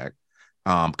quarterback.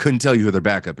 Couldn't tell you who their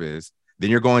backup is. Then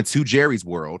you're going to Jerry's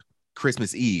World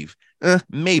Christmas Eve,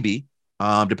 maybe,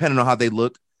 depending on how they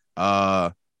look.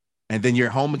 And then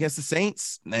you're home against the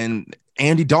Saints, and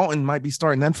Andy Dalton might be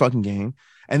starting that fucking game.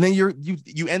 And then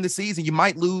you end the season. You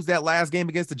might lose that last game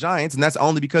against the Giants, and that's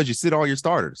only because you sit all your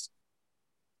starters.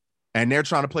 And they're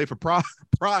trying to play for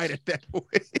pride at that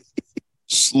point.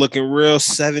 It's looking real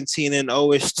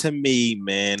 17-0-ish to me,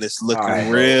 man. It's looking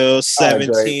real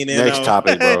 17-0. Next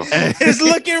topic, bro. It's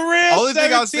looking real. Only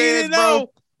thing I'll say is, bro,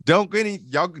 don't get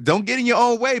in your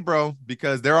own way, bro,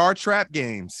 because there are trap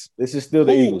games. This is still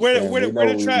the Eagles. Where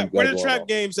the trap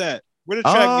games at? Where the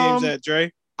trap games at,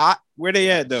 Dre? Where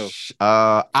they at though?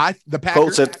 The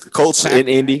Packers. Colts in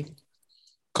Indy.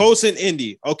 Colts and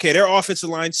Indy. Okay, their offensive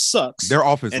line sucks. Their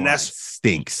offensive line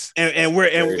stinks. And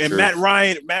Matt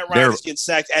Ryan is getting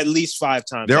sacked at least 5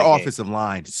 times. Their offensive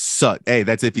line suck. Hey,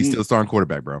 that's if he's still starting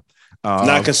quarterback, bro.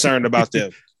 Not concerned about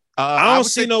them. I don't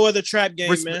see no other trap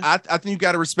game, man. I think you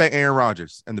got to respect Aaron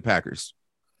Rodgers and the Packers.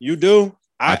 You do.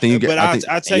 I think.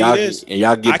 I'll tell you this. And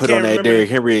y'all get put on that Derrick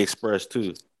Henry Express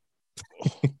too.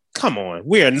 Come on,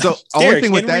 we are not. So only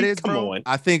thing with that is, bro,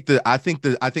 I think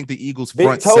the Eagles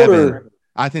front seven.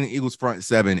 I think the Eagles front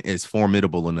seven is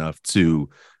formidable enough to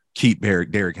keep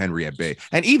Derrick Henry at bay.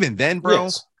 And even then, bro,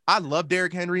 yes. I love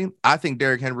Derrick Henry. I think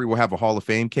Derrick Henry will have a Hall of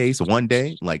Fame case one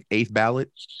day, like 8th ballot.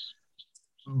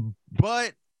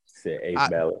 But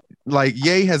ballot. Like,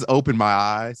 Ye has opened my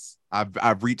eyes.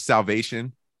 I've reached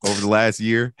salvation over the last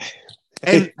year.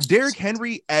 And Derrick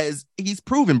Henry, as he's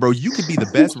proven, bro, you could be the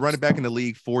best running back in the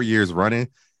league 4 years running.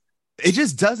 It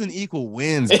just doesn't equal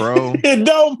wins, bro. It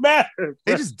don't matter.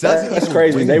 It just doesn't. That's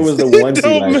crazy. Wins. They was the one seed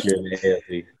last year in the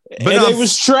AFC. But it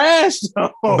was trash.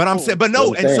 Though. But I'm saying, but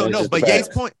no, and so no. But Ye's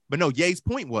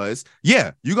point was,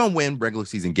 yeah, you're gonna win regular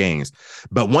season games,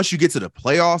 but once you get to the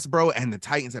playoffs, bro, and the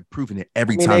Titans have proven it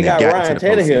every time they got got Ryan into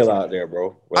the Tannehill out there,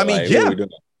 bro. I mean,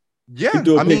 yeah.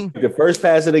 I mean, the first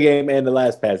pass of the game and the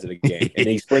last pass of the game, and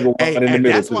he sprinkled one in the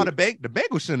middle. That's why the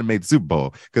Bengals shouldn't have made the Super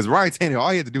Bowl, because Ryan Tannehill,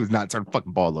 all he had to do was not turn the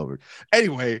fucking ball over.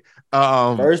 Anyway,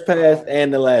 first pass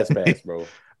and the last pass, bro.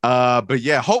 But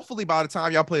yeah, hopefully by the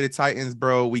time y'all play the Titans,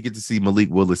 bro, we get to see Malik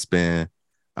Willis spin.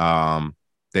 Y'all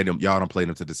don't play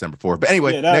them to December 4th. But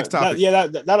anyway, next topic.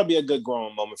 That'll be a good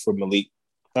growing moment for Malik.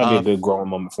 That'll be a good growing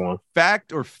moment for him.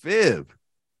 Fact or fib?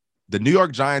 The New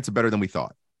York Giants are better than we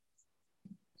thought.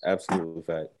 Absolutely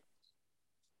fact.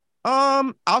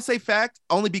 I'll say fact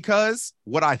only because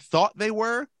what I thought they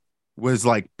were was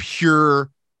like pure,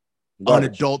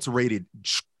 unadulterated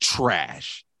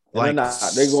trash. Like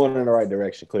they're going in the right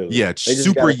direction, clearly. Yeah, they just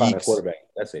super find a quarterback.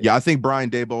 That's it. Yeah, I think Brian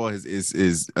Daboll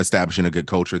is establishing a good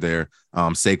culture there.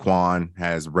 Saquon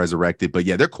has resurrected, but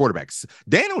yeah, their quarterbacks.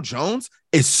 Daniel Jones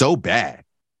is so bad.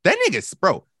 That nigga's,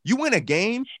 bro. You win a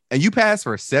game and you pass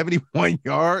for 71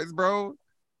 yards, bro.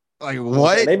 Like,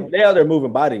 what? They out there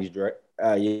moving bodies, Drake.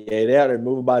 They out there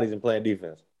moving bodies and playing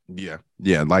defense. Yeah.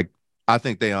 Like, I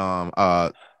think they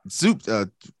thoughts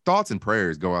and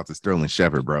prayers go out to Sterling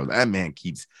Shepard, bro. That man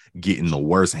keeps getting the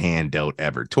worst hand dealt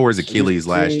ever. Tore his Achilles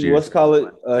last year. What's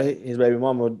called it? His baby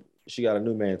mama, she got a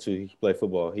new man too. He play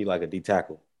football. He like a D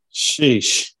tackle.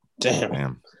 Sheesh.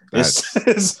 Damn.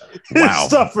 It's wow.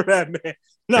 Stuff for that man.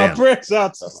 No, prayers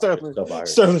out to Sterling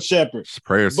Shepard.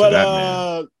 Prayers for that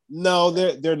man. No,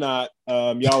 they're not.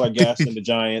 Y'all are gassing the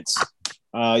Giants.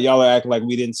 Y'all are acting like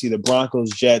we didn't see the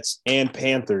Broncos, Jets, and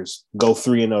Panthers go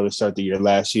 3-0 to start the year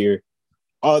last year.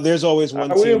 There's always one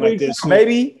team like this.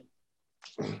 Maybe.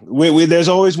 There's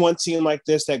always one team like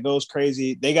this that goes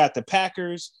crazy. They got the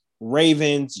Packers,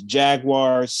 Ravens,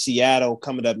 Jaguars, Seattle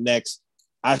coming up next.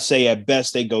 I say at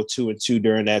best they go 2-2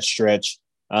 during that stretch.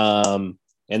 And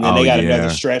then they got another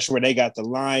stretch where they got the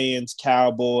Lions,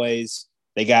 Cowboys.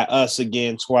 They got us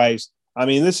again twice. I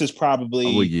mean, this is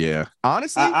probably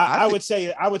Honestly, I would say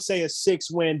a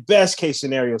 6-win, best case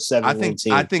scenario 7-win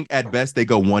team. I think at best they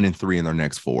go 1-3 in their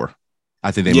next 4.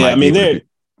 I think they might. I mean,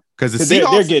 because the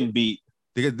Seahawks they're getting beat.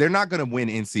 They're not going to win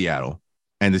in Seattle,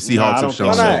 and the Seahawks have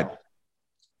shown that.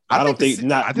 I don't think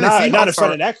not in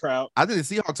front of that crowd. I think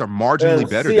the Seahawks are marginally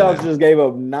better. The Seahawks just gave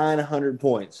up 900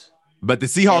 points. But the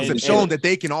Seahawks have shown that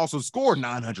they can also score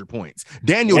 900 points.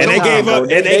 Daniel Jones,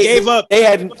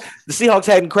 the Seahawks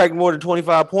hadn't cracked more than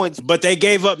 25 points, but they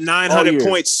gave up 900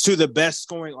 points to the best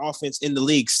scoring offense in the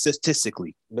league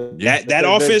statistically. That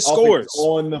offense scores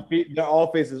their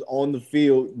offense is on the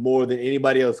field more than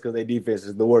anybody else because their defense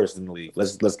is the worst in the league.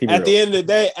 Let's keep it At the end of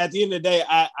the day,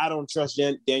 I don't trust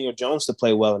Daniel Jones to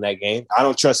play well in that game. I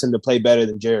don't trust him to play better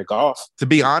than Jared Goff. To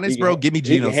be honest, bro, give me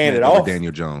Geno Smith over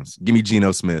Daniel Jones. Give me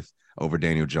Geno Smith over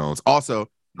Daniel Jones. Also,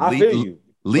 league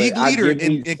leader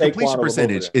in completion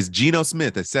percentage is Geno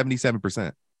Smith at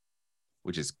 77%,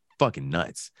 which is fucking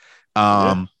nuts.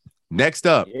 Next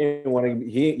up, you ain't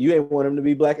want him to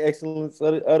be Black Excellence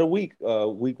of the week,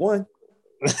 week 1.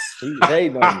 He was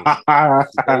hating on me.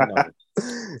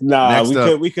 Nah,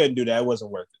 we couldn't do that. It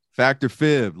wasn't worth it. Factor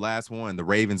Fib, last one. The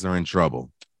Ravens are in trouble.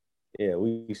 Yeah,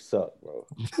 we suck, bro.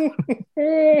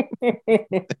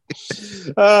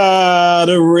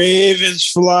 The Ravens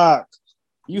flock.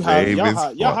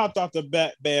 Y'all hopped off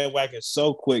the bandwagon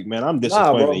so quick, man. I'm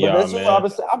disappointed in y'all,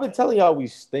 man. I've been telling y'all we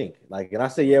stink. Like, and I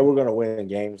say, yeah, we're gonna win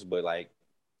games, but like,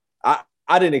 I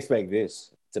didn't expect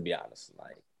this, to be honest.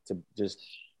 Like,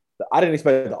 I didn't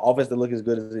expect the offense to look as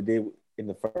good as it did in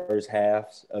the first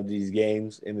halves of these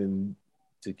games, and then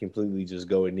to completely just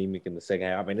go anemic in the second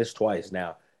half. I mean, it's twice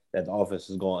now that the offense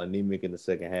is going anemic in the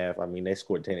second half. I mean, they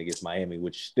scored 10 against Miami,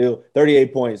 which still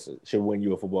 38 points should win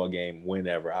you a football game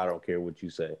whenever. I don't care what you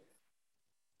say.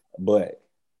 But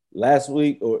last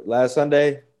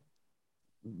Sunday,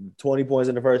 20 points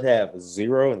in the first half,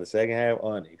 0 in the second half,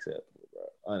 unacceptable, bro.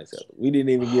 Unacceptable. We didn't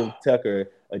even give Tucker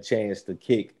a chance to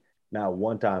kick. Not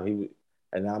one time.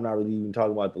 And I'm not really even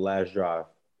talking about the last drive,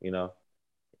 you know.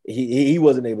 He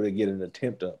wasn't able to get an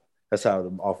attempt up. That's how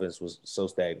the offense was so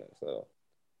stagnant. So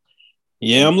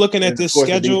yeah, I'm looking at this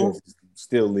schedule.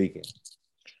 Still leaking.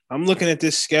 I'm looking at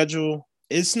this schedule.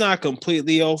 It's not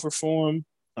completely over for them.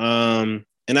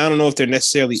 And I don't know if they're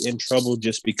necessarily in trouble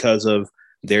just because of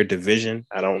their division.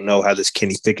 I don't know how this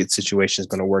Kenny Pickett situation is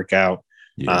going to work out.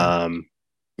 Yeah. And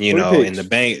the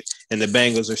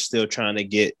Bengals are still trying to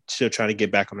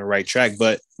get back on the right track.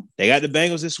 But they got the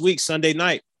Bengals this week, Sunday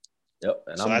night. Yep.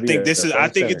 So I think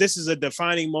this is a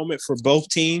defining moment for both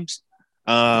teams.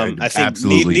 I think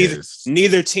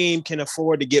neither team can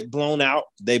afford to get blown out.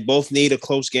 They both need a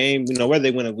close game. You know, whether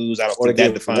they win or lose, I don't think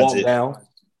that defines it. Down.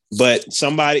 But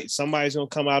somebody's gonna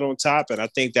come out on top, and I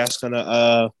think that's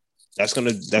gonna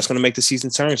make the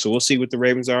season turn. So we'll see what the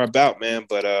Ravens are about, man.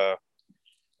 But it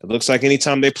looks like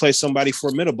anytime they play somebody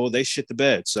formidable, they shit the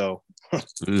bed. So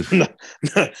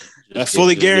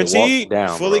fully guaranteed.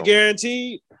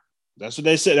 Guaranteed. That's what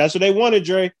they said. That's what they wanted,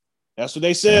 Dre. That's what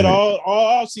they said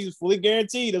all season, fully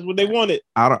guaranteed. That's what they wanted.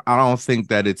 I don't think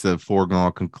that it's a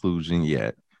foregone conclusion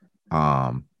yet.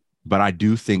 But I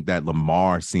do think that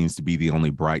Lamar seems to be the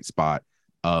only bright spot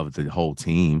of the whole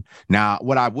team. Now,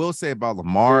 what I will say about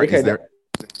Lamar is there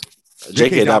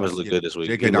J.K. Dobbins looked good this week.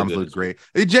 J.K. Dobbins looked great.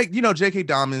 J.K.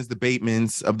 Dobbins, the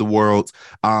Batemans of the world.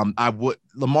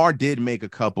 Lamar did make a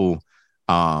couple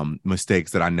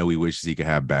mistakes that I know he wishes he could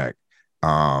have back.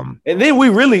 And then we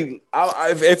really,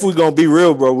 if we're gonna be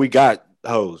real, bro, we got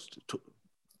hosed.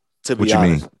 To be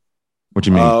honest, what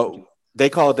you mean? They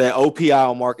called that OPI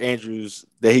on Mark Andrews.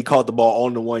 That he caught the ball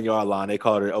on the 1 yard line. They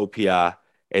called it OPI,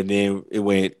 and then it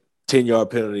went 10-yard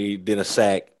penalty, then a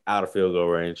sack out of field goal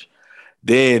range.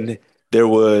 Then there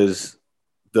was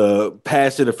the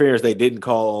pass interference they didn't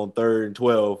call on 3rd and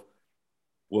 12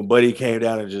 when Buddy came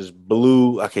down and just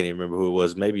blew. I can't even remember who it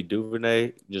was. Maybe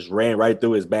Duvernay just ran right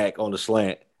through his back on the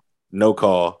slant. No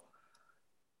call.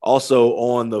 Also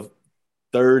on the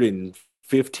 3rd and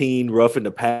 15 roughing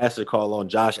the passer call on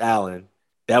Josh Allen.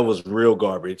 That was real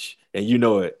garbage, and you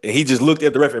know it. And he just looked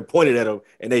at the ref and pointed at him,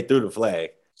 and they threw the flag.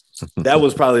 That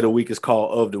was probably the weakest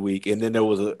call of the week. And then there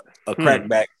was a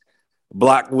crackback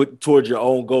block towards your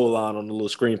own goal line on the little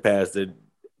screen pass that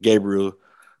Gabriel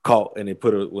caught and they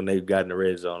put it when they got in the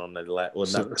red zone on the last. Well,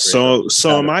 not so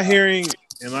am I hearing?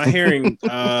 Am I hearing?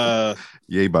 Yeah,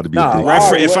 he about to be Nah,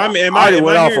 a big. If I'm hearing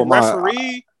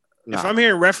referee, Nah. if I'm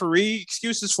hearing referee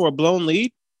excuses for a blown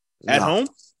lead at home,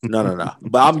 no.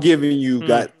 But I'm giving you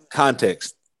got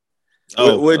context.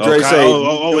 Oh, what Dre say?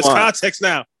 It's context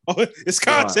now. Oh, it's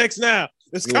context now.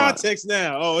 It's context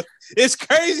now. Oh, it's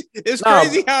crazy. It's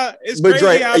crazy how it's crazy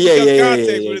Dre, how it becomes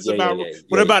context when it's about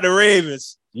what about the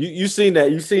Ravens. You seen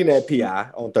that PI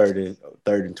on third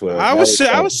and 12. I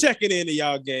was checking into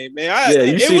y'all game, man.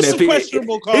 It was some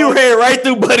questionable calls. He ran right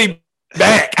through Buddy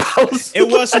back. It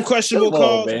was some questionable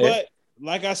calls, but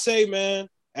like I say, man,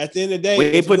 at the end of the day, we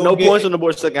ain't put no points on the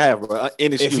board second half, bro.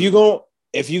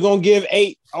 If you're gonna give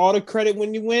 8 all the credit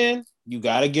when you win, you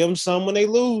gotta give them some when they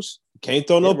lose. You can't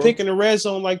throw no pick in the red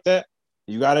zone like that.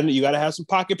 You gotta have some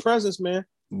pocket presence, man.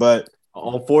 But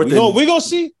on fourth, we're gonna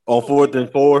see on 4th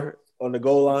and 4 on the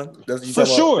goal line. For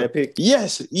sure. That pick?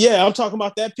 Yes, yeah, I'm talking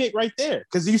about that pick right there.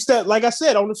 Because you step, like I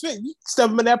said, on the fit, you step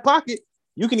him in that pocket.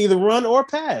 You can either run or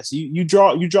pass. You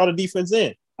draw the defense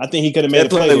in. I think he could have made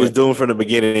that play. Was doomed from the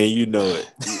beginning, and you know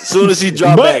it. As soon as he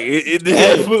dropped back, he was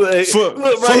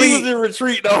in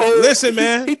retreat the whole. Listen,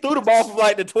 man, he threw the ball from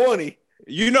like the 20.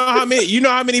 You know how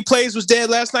many plays was dead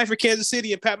last night for Kansas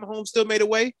City, and Pat Mahomes still made a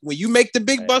way. When you make the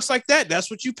big bucks like that, that's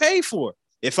what you pay for.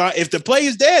 If the play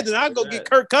is dead, then I'll go get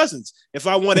Kirk Cousins if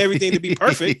I want everything to be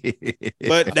perfect.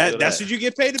 But that's what you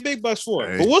get paid the big bucks for.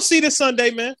 But we'll see this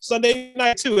Sunday, man. Sunday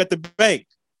night too at the bank.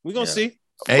 We're gonna see.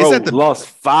 Hey, lost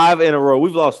 5 in a row.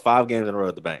 We've lost 5 games in a row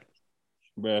at the bank.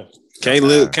 Bro, can't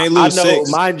lose. I know,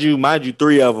 6. Mind you,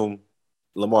 3 of them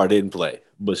Lamar didn't play,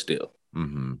 but still.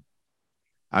 Mm-hmm.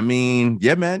 I mean,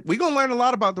 yeah, man, we're gonna learn a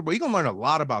lot about the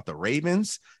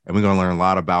Ravens, and we're gonna learn a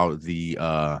lot about the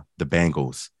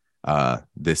Bengals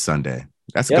this Sunday.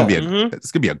 It's gonna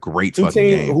be a great fucking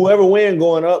game. Whoever win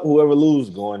going up, whoever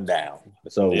lose going down.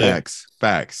 So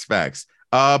facts.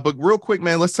 But real quick,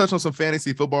 man, let's touch on some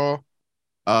fantasy football.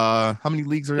 How many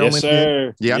leagues are y'all in?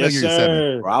 Sir. Yeah, I know you're in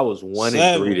 7. Bro, I was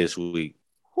 1-3 this week.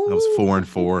 I was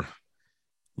 4-4.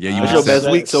 Yeah, you your best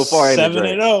week so far.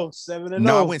 7-0. 7-0.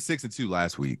 No, I went 6-2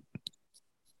 last week.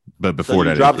 But before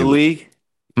that, you dropped the league.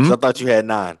 So I thought you had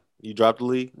 9. You dropped the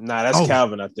league? Nah, that's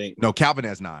Calvin, I think. No, Calvin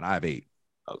has 9. I have 8.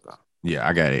 Okay. Yeah,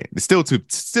 I got 8. It's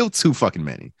still too fucking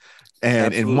many.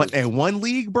 And in one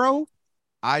league, bro,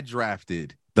 I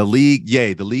drafted the league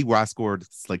where I scored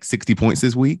like 60 points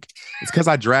this week. It's because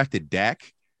I drafted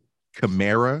Dak,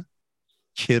 Kamara,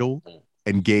 Kittle,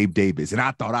 and Gabe Davis. And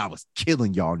I thought I was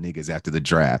killing y'all niggas after the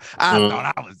draft. I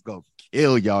thought I was going to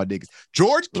kill y'all niggas.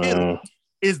 George Kittle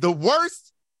is the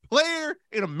worst player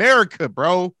in America,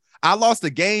 bro. I lost a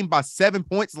game by 7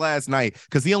 points last night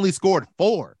because he only scored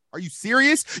 4. Are you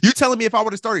serious? You telling me if I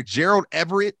would have started Gerald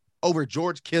Everett over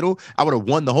George Kittle, I would have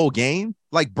won the whole game?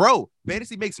 Like, bro,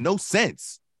 fantasy makes no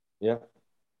sense. Yeah.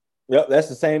 Yep, that's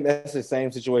the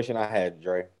same situation I had,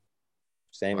 Dre.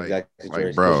 Same exact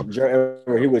situation. Bro.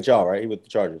 He with y'all, right? He with the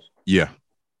Chargers. Yeah.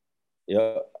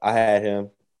 Yep, I had him,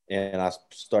 and I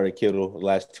started Kittle the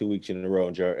last 2 weeks in a row,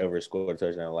 and Gerald Everett scored a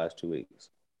touchdown the last 2 weeks.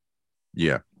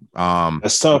 Yeah.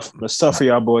 That's tough. That's tough for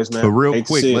y'all boys, man. But real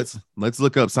quick, let's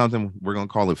look up something. We're gonna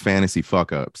call it fantasy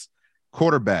fuck ups.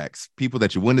 Quarterbacks, people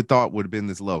that you wouldn't have thought would have been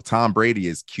this low. Tom Brady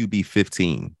is QB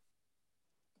 15.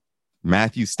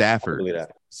 Matthew Stafford,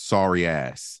 sorry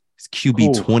ass, is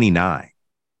QB 29.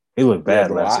 He looked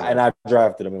bad last night. And I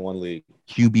drafted him in one league.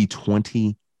 QB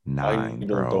 29,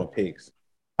 bro. Throwing picks.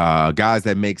 Guys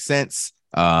that make sense.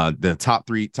 The top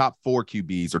 4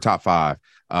 QBs or top 5.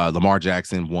 Lamar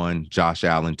Jackson 1, Josh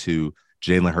Allen 2,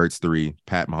 Jalen Hurts 3,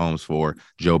 Pat Mahomes 4,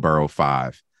 Joe Burrow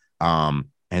 5. And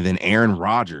then Aaron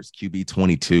Rodgers, QB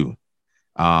 22.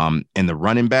 And the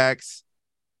running backs,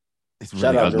 it's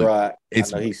really ugly. Gerard. I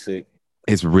know he's sick.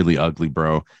 It's really ugly,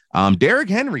 bro. Derrick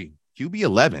Henry, QB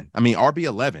 11. I mean RB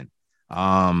 11.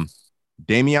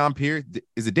 Damian Pierce,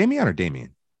 is it Damian or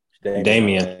Damian?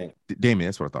 Damian,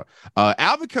 that's what I thought.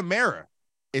 Alvin Kamara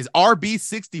is RB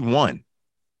 61.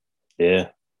 Yeah.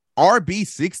 RB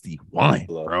 61,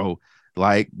 bro.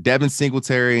 Like Devin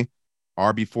Singletary,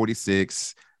 RB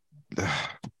 46.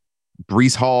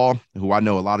 Breece Hall, who I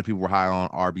know a lot of people were high on,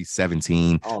 RB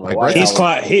 17.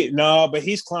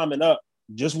 He's climbing up.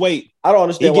 Just wait. I don't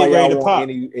understand why y'all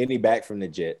want any back from the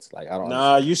Jets. Like I don't.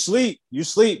 Nah, you sleep.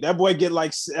 That boy get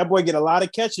a lot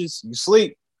of catches. You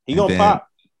sleep. He gonna pop.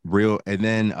 And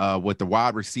then with the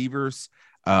wide receivers,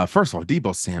 first of all,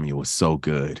 Deebo Samuel was so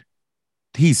good.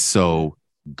 He's so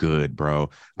good, bro.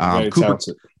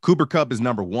 Cooper Kupp is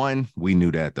number 1. We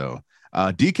knew that though.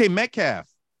 DK Metcalf,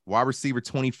 wide receiver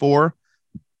 24.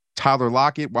 Tyler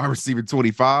Lockett, wide receiver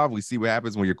 25. We see what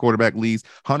happens when your quarterback leaves.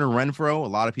 Hunter Renfrow, a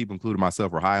lot of people, including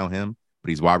myself, were high on him, but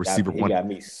he's wide receiver He got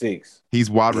me 6. He's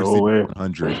wide receiver way.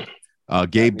 100.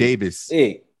 Gabe Davis,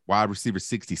 6. wide receiver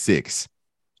 66.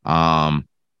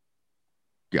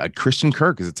 Christian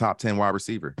Kirk is a top 10 wide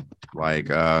receiver.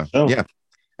 Yeah.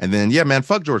 And then, yeah, man,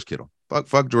 fuck George Kittle.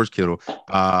 Fuck George Kittle.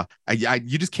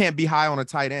 You just can't be high on a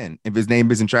tight end if his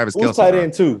name isn't Travis Kelce. Who's tight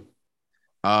end 2?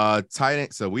 Tight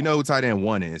end. So we know who tight end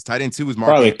 1 is. Tight end 2 is Mark.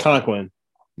 Probably Conklin.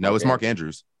 No, it's Mark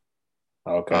Andrews.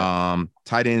 Okay.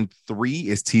 Tight end 3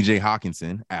 is TJ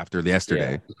Hawkinson after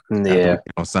yesterday. Yeah.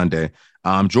 On Sunday.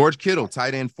 George Kittle,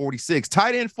 tight end 46.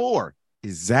 Tight end 4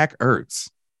 is Zach Ertz.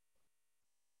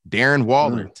 Darren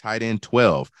Waller, tight end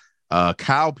 12.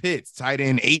 Kyle Pitts, tight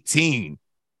end 18.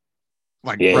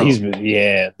 They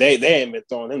ain't been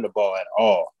throwing him the ball at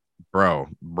all. Bro.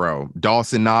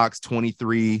 Dawson Knox,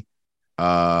 23.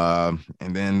 And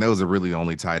then those are really the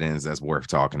only tight ends that's worth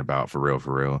talking about for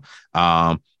real.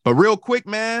 But real quick,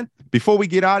 man, before we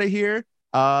get out of here,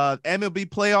 MLB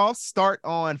playoffs start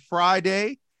on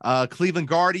Friday. Cleveland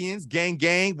Guardians,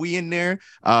 gang, we in there.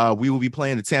 We will be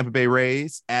playing the Tampa Bay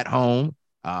Rays at home.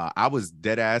 I was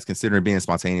dead ass considering being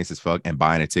spontaneous as fuck and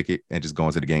buying a ticket and just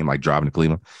going to the game, like driving to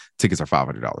Cleveland. Tickets are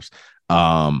 $500.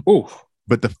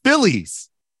 But the Phillies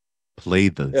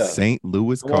played the St.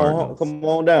 Louis Cardinals. Come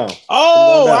on down.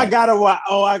 I gotta watch.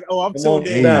 I'm tuned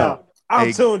in now.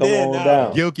 I'm tuned in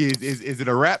now. Gilkey, is it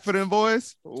a wrap for them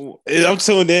boys? I'm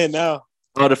tuned in now.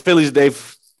 Oh, the Phillies,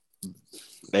 they've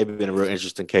been a real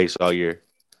interesting case all year.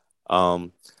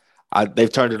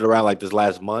 They've turned it around like this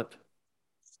last month.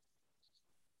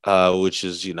 Which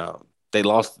is, they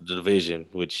lost the division,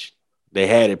 which they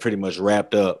had it pretty much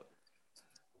wrapped up.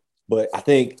 But I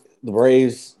think the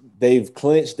Braves, they've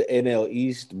clinched the NL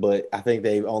East, but I think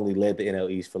they've only led the NL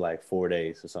East for like 4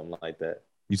 days or something like that.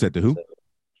 You said the who?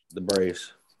 The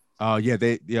Braves.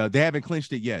 They haven't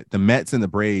clinched it yet. The Mets and the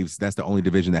Braves, that's the only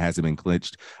division that hasn't been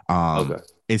clinched.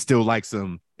 It's still like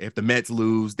if the Mets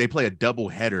lose, they play a double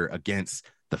header against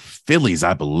the Phillies,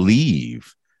 I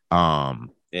believe.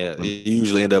 Yeah, you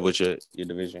usually end up with your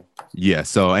division. Yeah,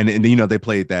 so and they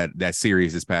played that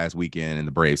series this past weekend and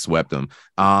the Braves swept them.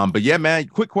 But yeah, man,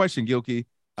 quick question, Gilkey.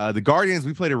 The Guardians,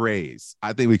 we played the Rays.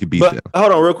 I think we could beat them.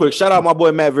 Hold on real quick. Shout out my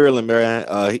boy Matt Verlin,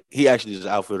 man. He actually is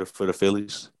an outfielder for the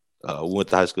Phillies. We went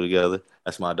to high school together.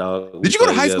 That's my dog. Did you go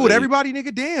to high school with everybody,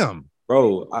 nigga? Damn.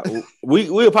 Bro,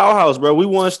 we a powerhouse, bro. We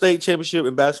won state championship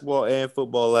in basketball and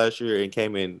football last year and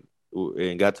came in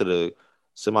and got to the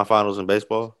semifinals in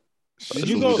baseball. Did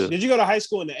you go to high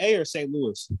school in the A or St.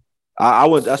 Louis?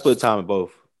 I split time in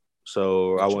both.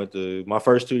 So I went to my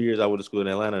first 2 years I went to school in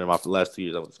Atlanta, and my last 2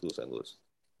 years I went to school in St. Louis.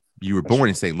 You were born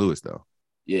in St. Louis, though.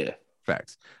 Yeah.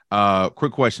 Facts.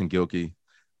 Quick question, Gilkey.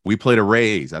 We play the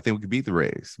Rays. I think we could beat the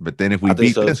Rays. But then if we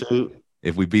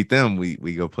beat them,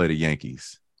 we go play the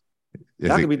Yankees.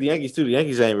 I can beat the Yankees too. The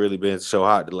Yankees ain't really been so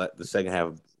hot the second half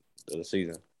of the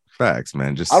season. Facts,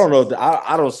 man. I don't know.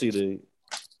 I don't see the.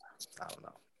 I don't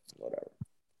know. Whatever.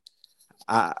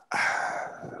 I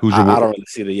don't really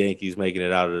see the Yankees making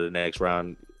it out of the next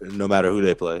round, no matter who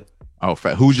they play. Oh,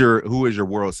 who is your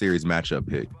World Series matchup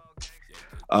pick?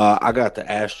 I got the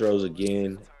Astros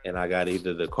again, and I got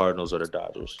either the Cardinals or the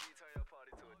Dodgers.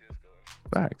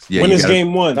 Facts. Yeah, when is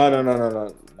game one? No.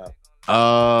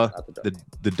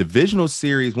 The divisional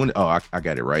series. I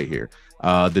got it right here.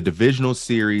 The divisional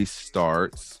series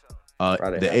starts.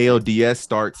 The ALDS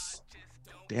starts.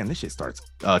 Damn, this shit starts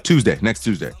Tuesday. Next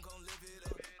Tuesday.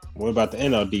 What about the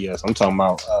NLDS? I'm talking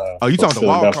about. You talking the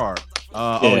wild card?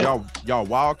 Y'all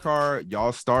wild card.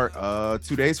 Y'all start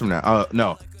 2 days from now.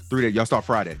 No, 3 days. Y'all start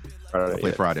Friday.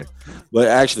 Play Friday. But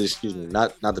actually, excuse me,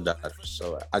 not the Dodgers.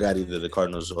 So I got either the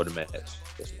Cardinals or the Mets.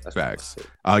 That's facts.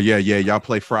 Yeah. Y'all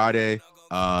play Friday.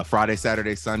 Friday,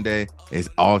 Saturday, Sunday. It's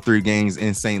all 3 games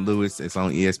in St. Louis. It's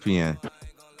on ESPN.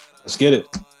 Let's get it.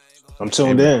 I'm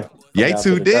tuned in. Yay,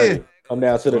 tuned in. Come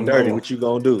down to the dirty. What you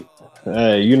gonna do?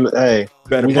 Hey, you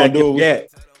better pack your get.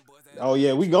 Oh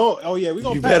yeah, we gonna.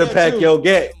 You better pack your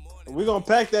get. We're gonna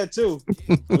pack that too.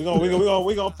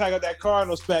 We're gonna pack up that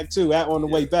Cardinals pack too. On the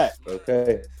way back.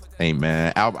 Okay. Hey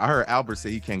man, I heard Albert say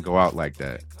he can't go out like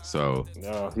that. So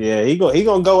yeah, he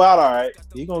gonna go out all right.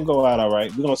 He gonna go out all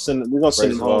right. We're gonna send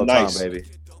him home nice, baby.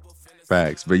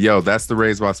 Facts. But yo, that's the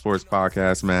Raised by Sports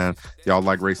podcast, man. Y'all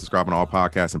like, rate, subscribe on all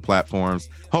podcasts and platforms.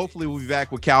 Hopefully we'll be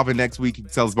back with Calvin next week. He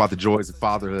can tell us about the joys of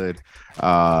fatherhood.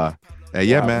 Yeah,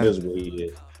 man. Miserable he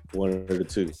is. One or the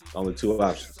two. Only 2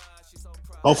 options.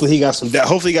 Hopefully he got some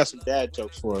dad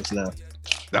jokes for us now.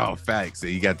 Oh, facts.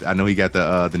 I know he got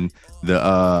the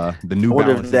New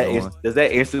Balance. Does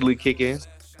that instantly kick in?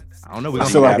 I don't know. I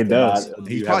feel like it does.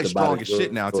 He's probably strong as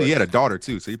shit now too. He had a daughter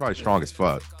too, so he's probably strong as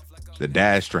fuck. The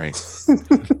dad strength.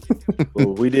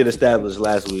 Well, we did establish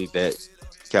last week that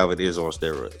Calvin is on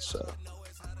steroids, so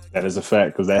that is a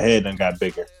fact because that head done got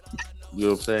bigger. You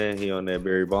know what I'm saying? He on that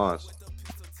Barry Bonds.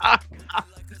 All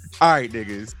right,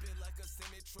 niggas.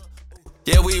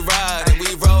 Yeah, we ride and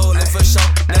we rollin' for sure.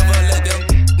 Never let them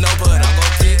know, but I'm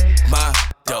gon' get my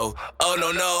dough. Oh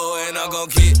no, and I'm gon'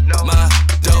 get my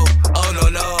dough. Oh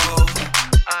no.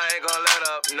 I ain't gon' let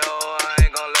up, no, I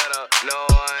ain't gon' let up, no,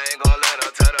 I ain't gon' let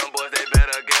up. Tell them boys they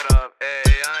better get up.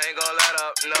 Hey, I ain't gon' let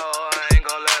up, no, I ain't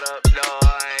gon' let up, no,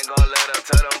 I ain't gon' let up.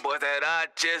 Tell them boys that I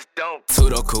just don't.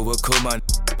 Tudo cool, my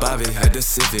Bobby had the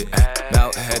Civic,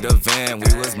 Mount had the van,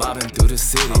 we was mobbing through the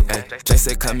city. Jay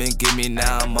said come and get me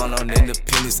now, I'm on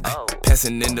Independence.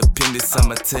 Passing Independence,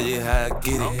 I'ma tell you how I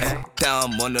get it. Now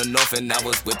I'm on the north and I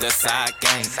was with the side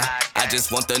gang. I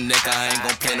just want the neck, I ain't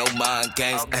gon' play no mind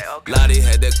games. Lottie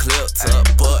had the clip tuck,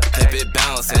 but kept it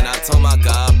bounce. And I told my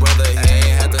god brother he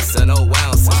ain't had to send no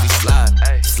ounce. If he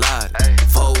slide,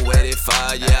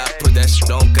 485, yeah, I put that shit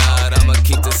on God. I'ma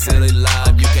keep the silly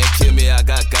live, you can't kill me, I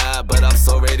got God, but I'm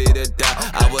so ready to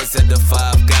die. I was at the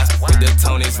Five Guys with the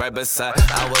Tonys right beside.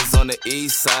 I was on the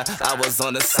east side, I was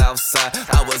on the south side.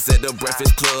 I was at the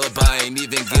Breakfast Club, I ain't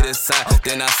even get inside.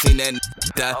 Then I seen that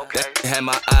die, that had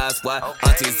my eyes wide.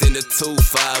 Aunties in the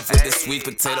 2-5 with the sweet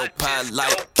potato pie.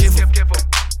 Like, give 'em.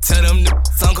 Tell them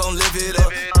I'm gon' live it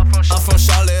up. I'm from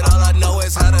Charlotte, all I know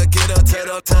is how to get up.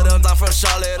 Tell them I'm from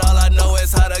Charlotte, all I know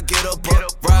is how to get up.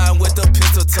 Riding with the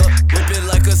pistol tuck, whip it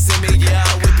like a semi, yeah,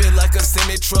 I whip it like a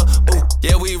semi truck. Ooh,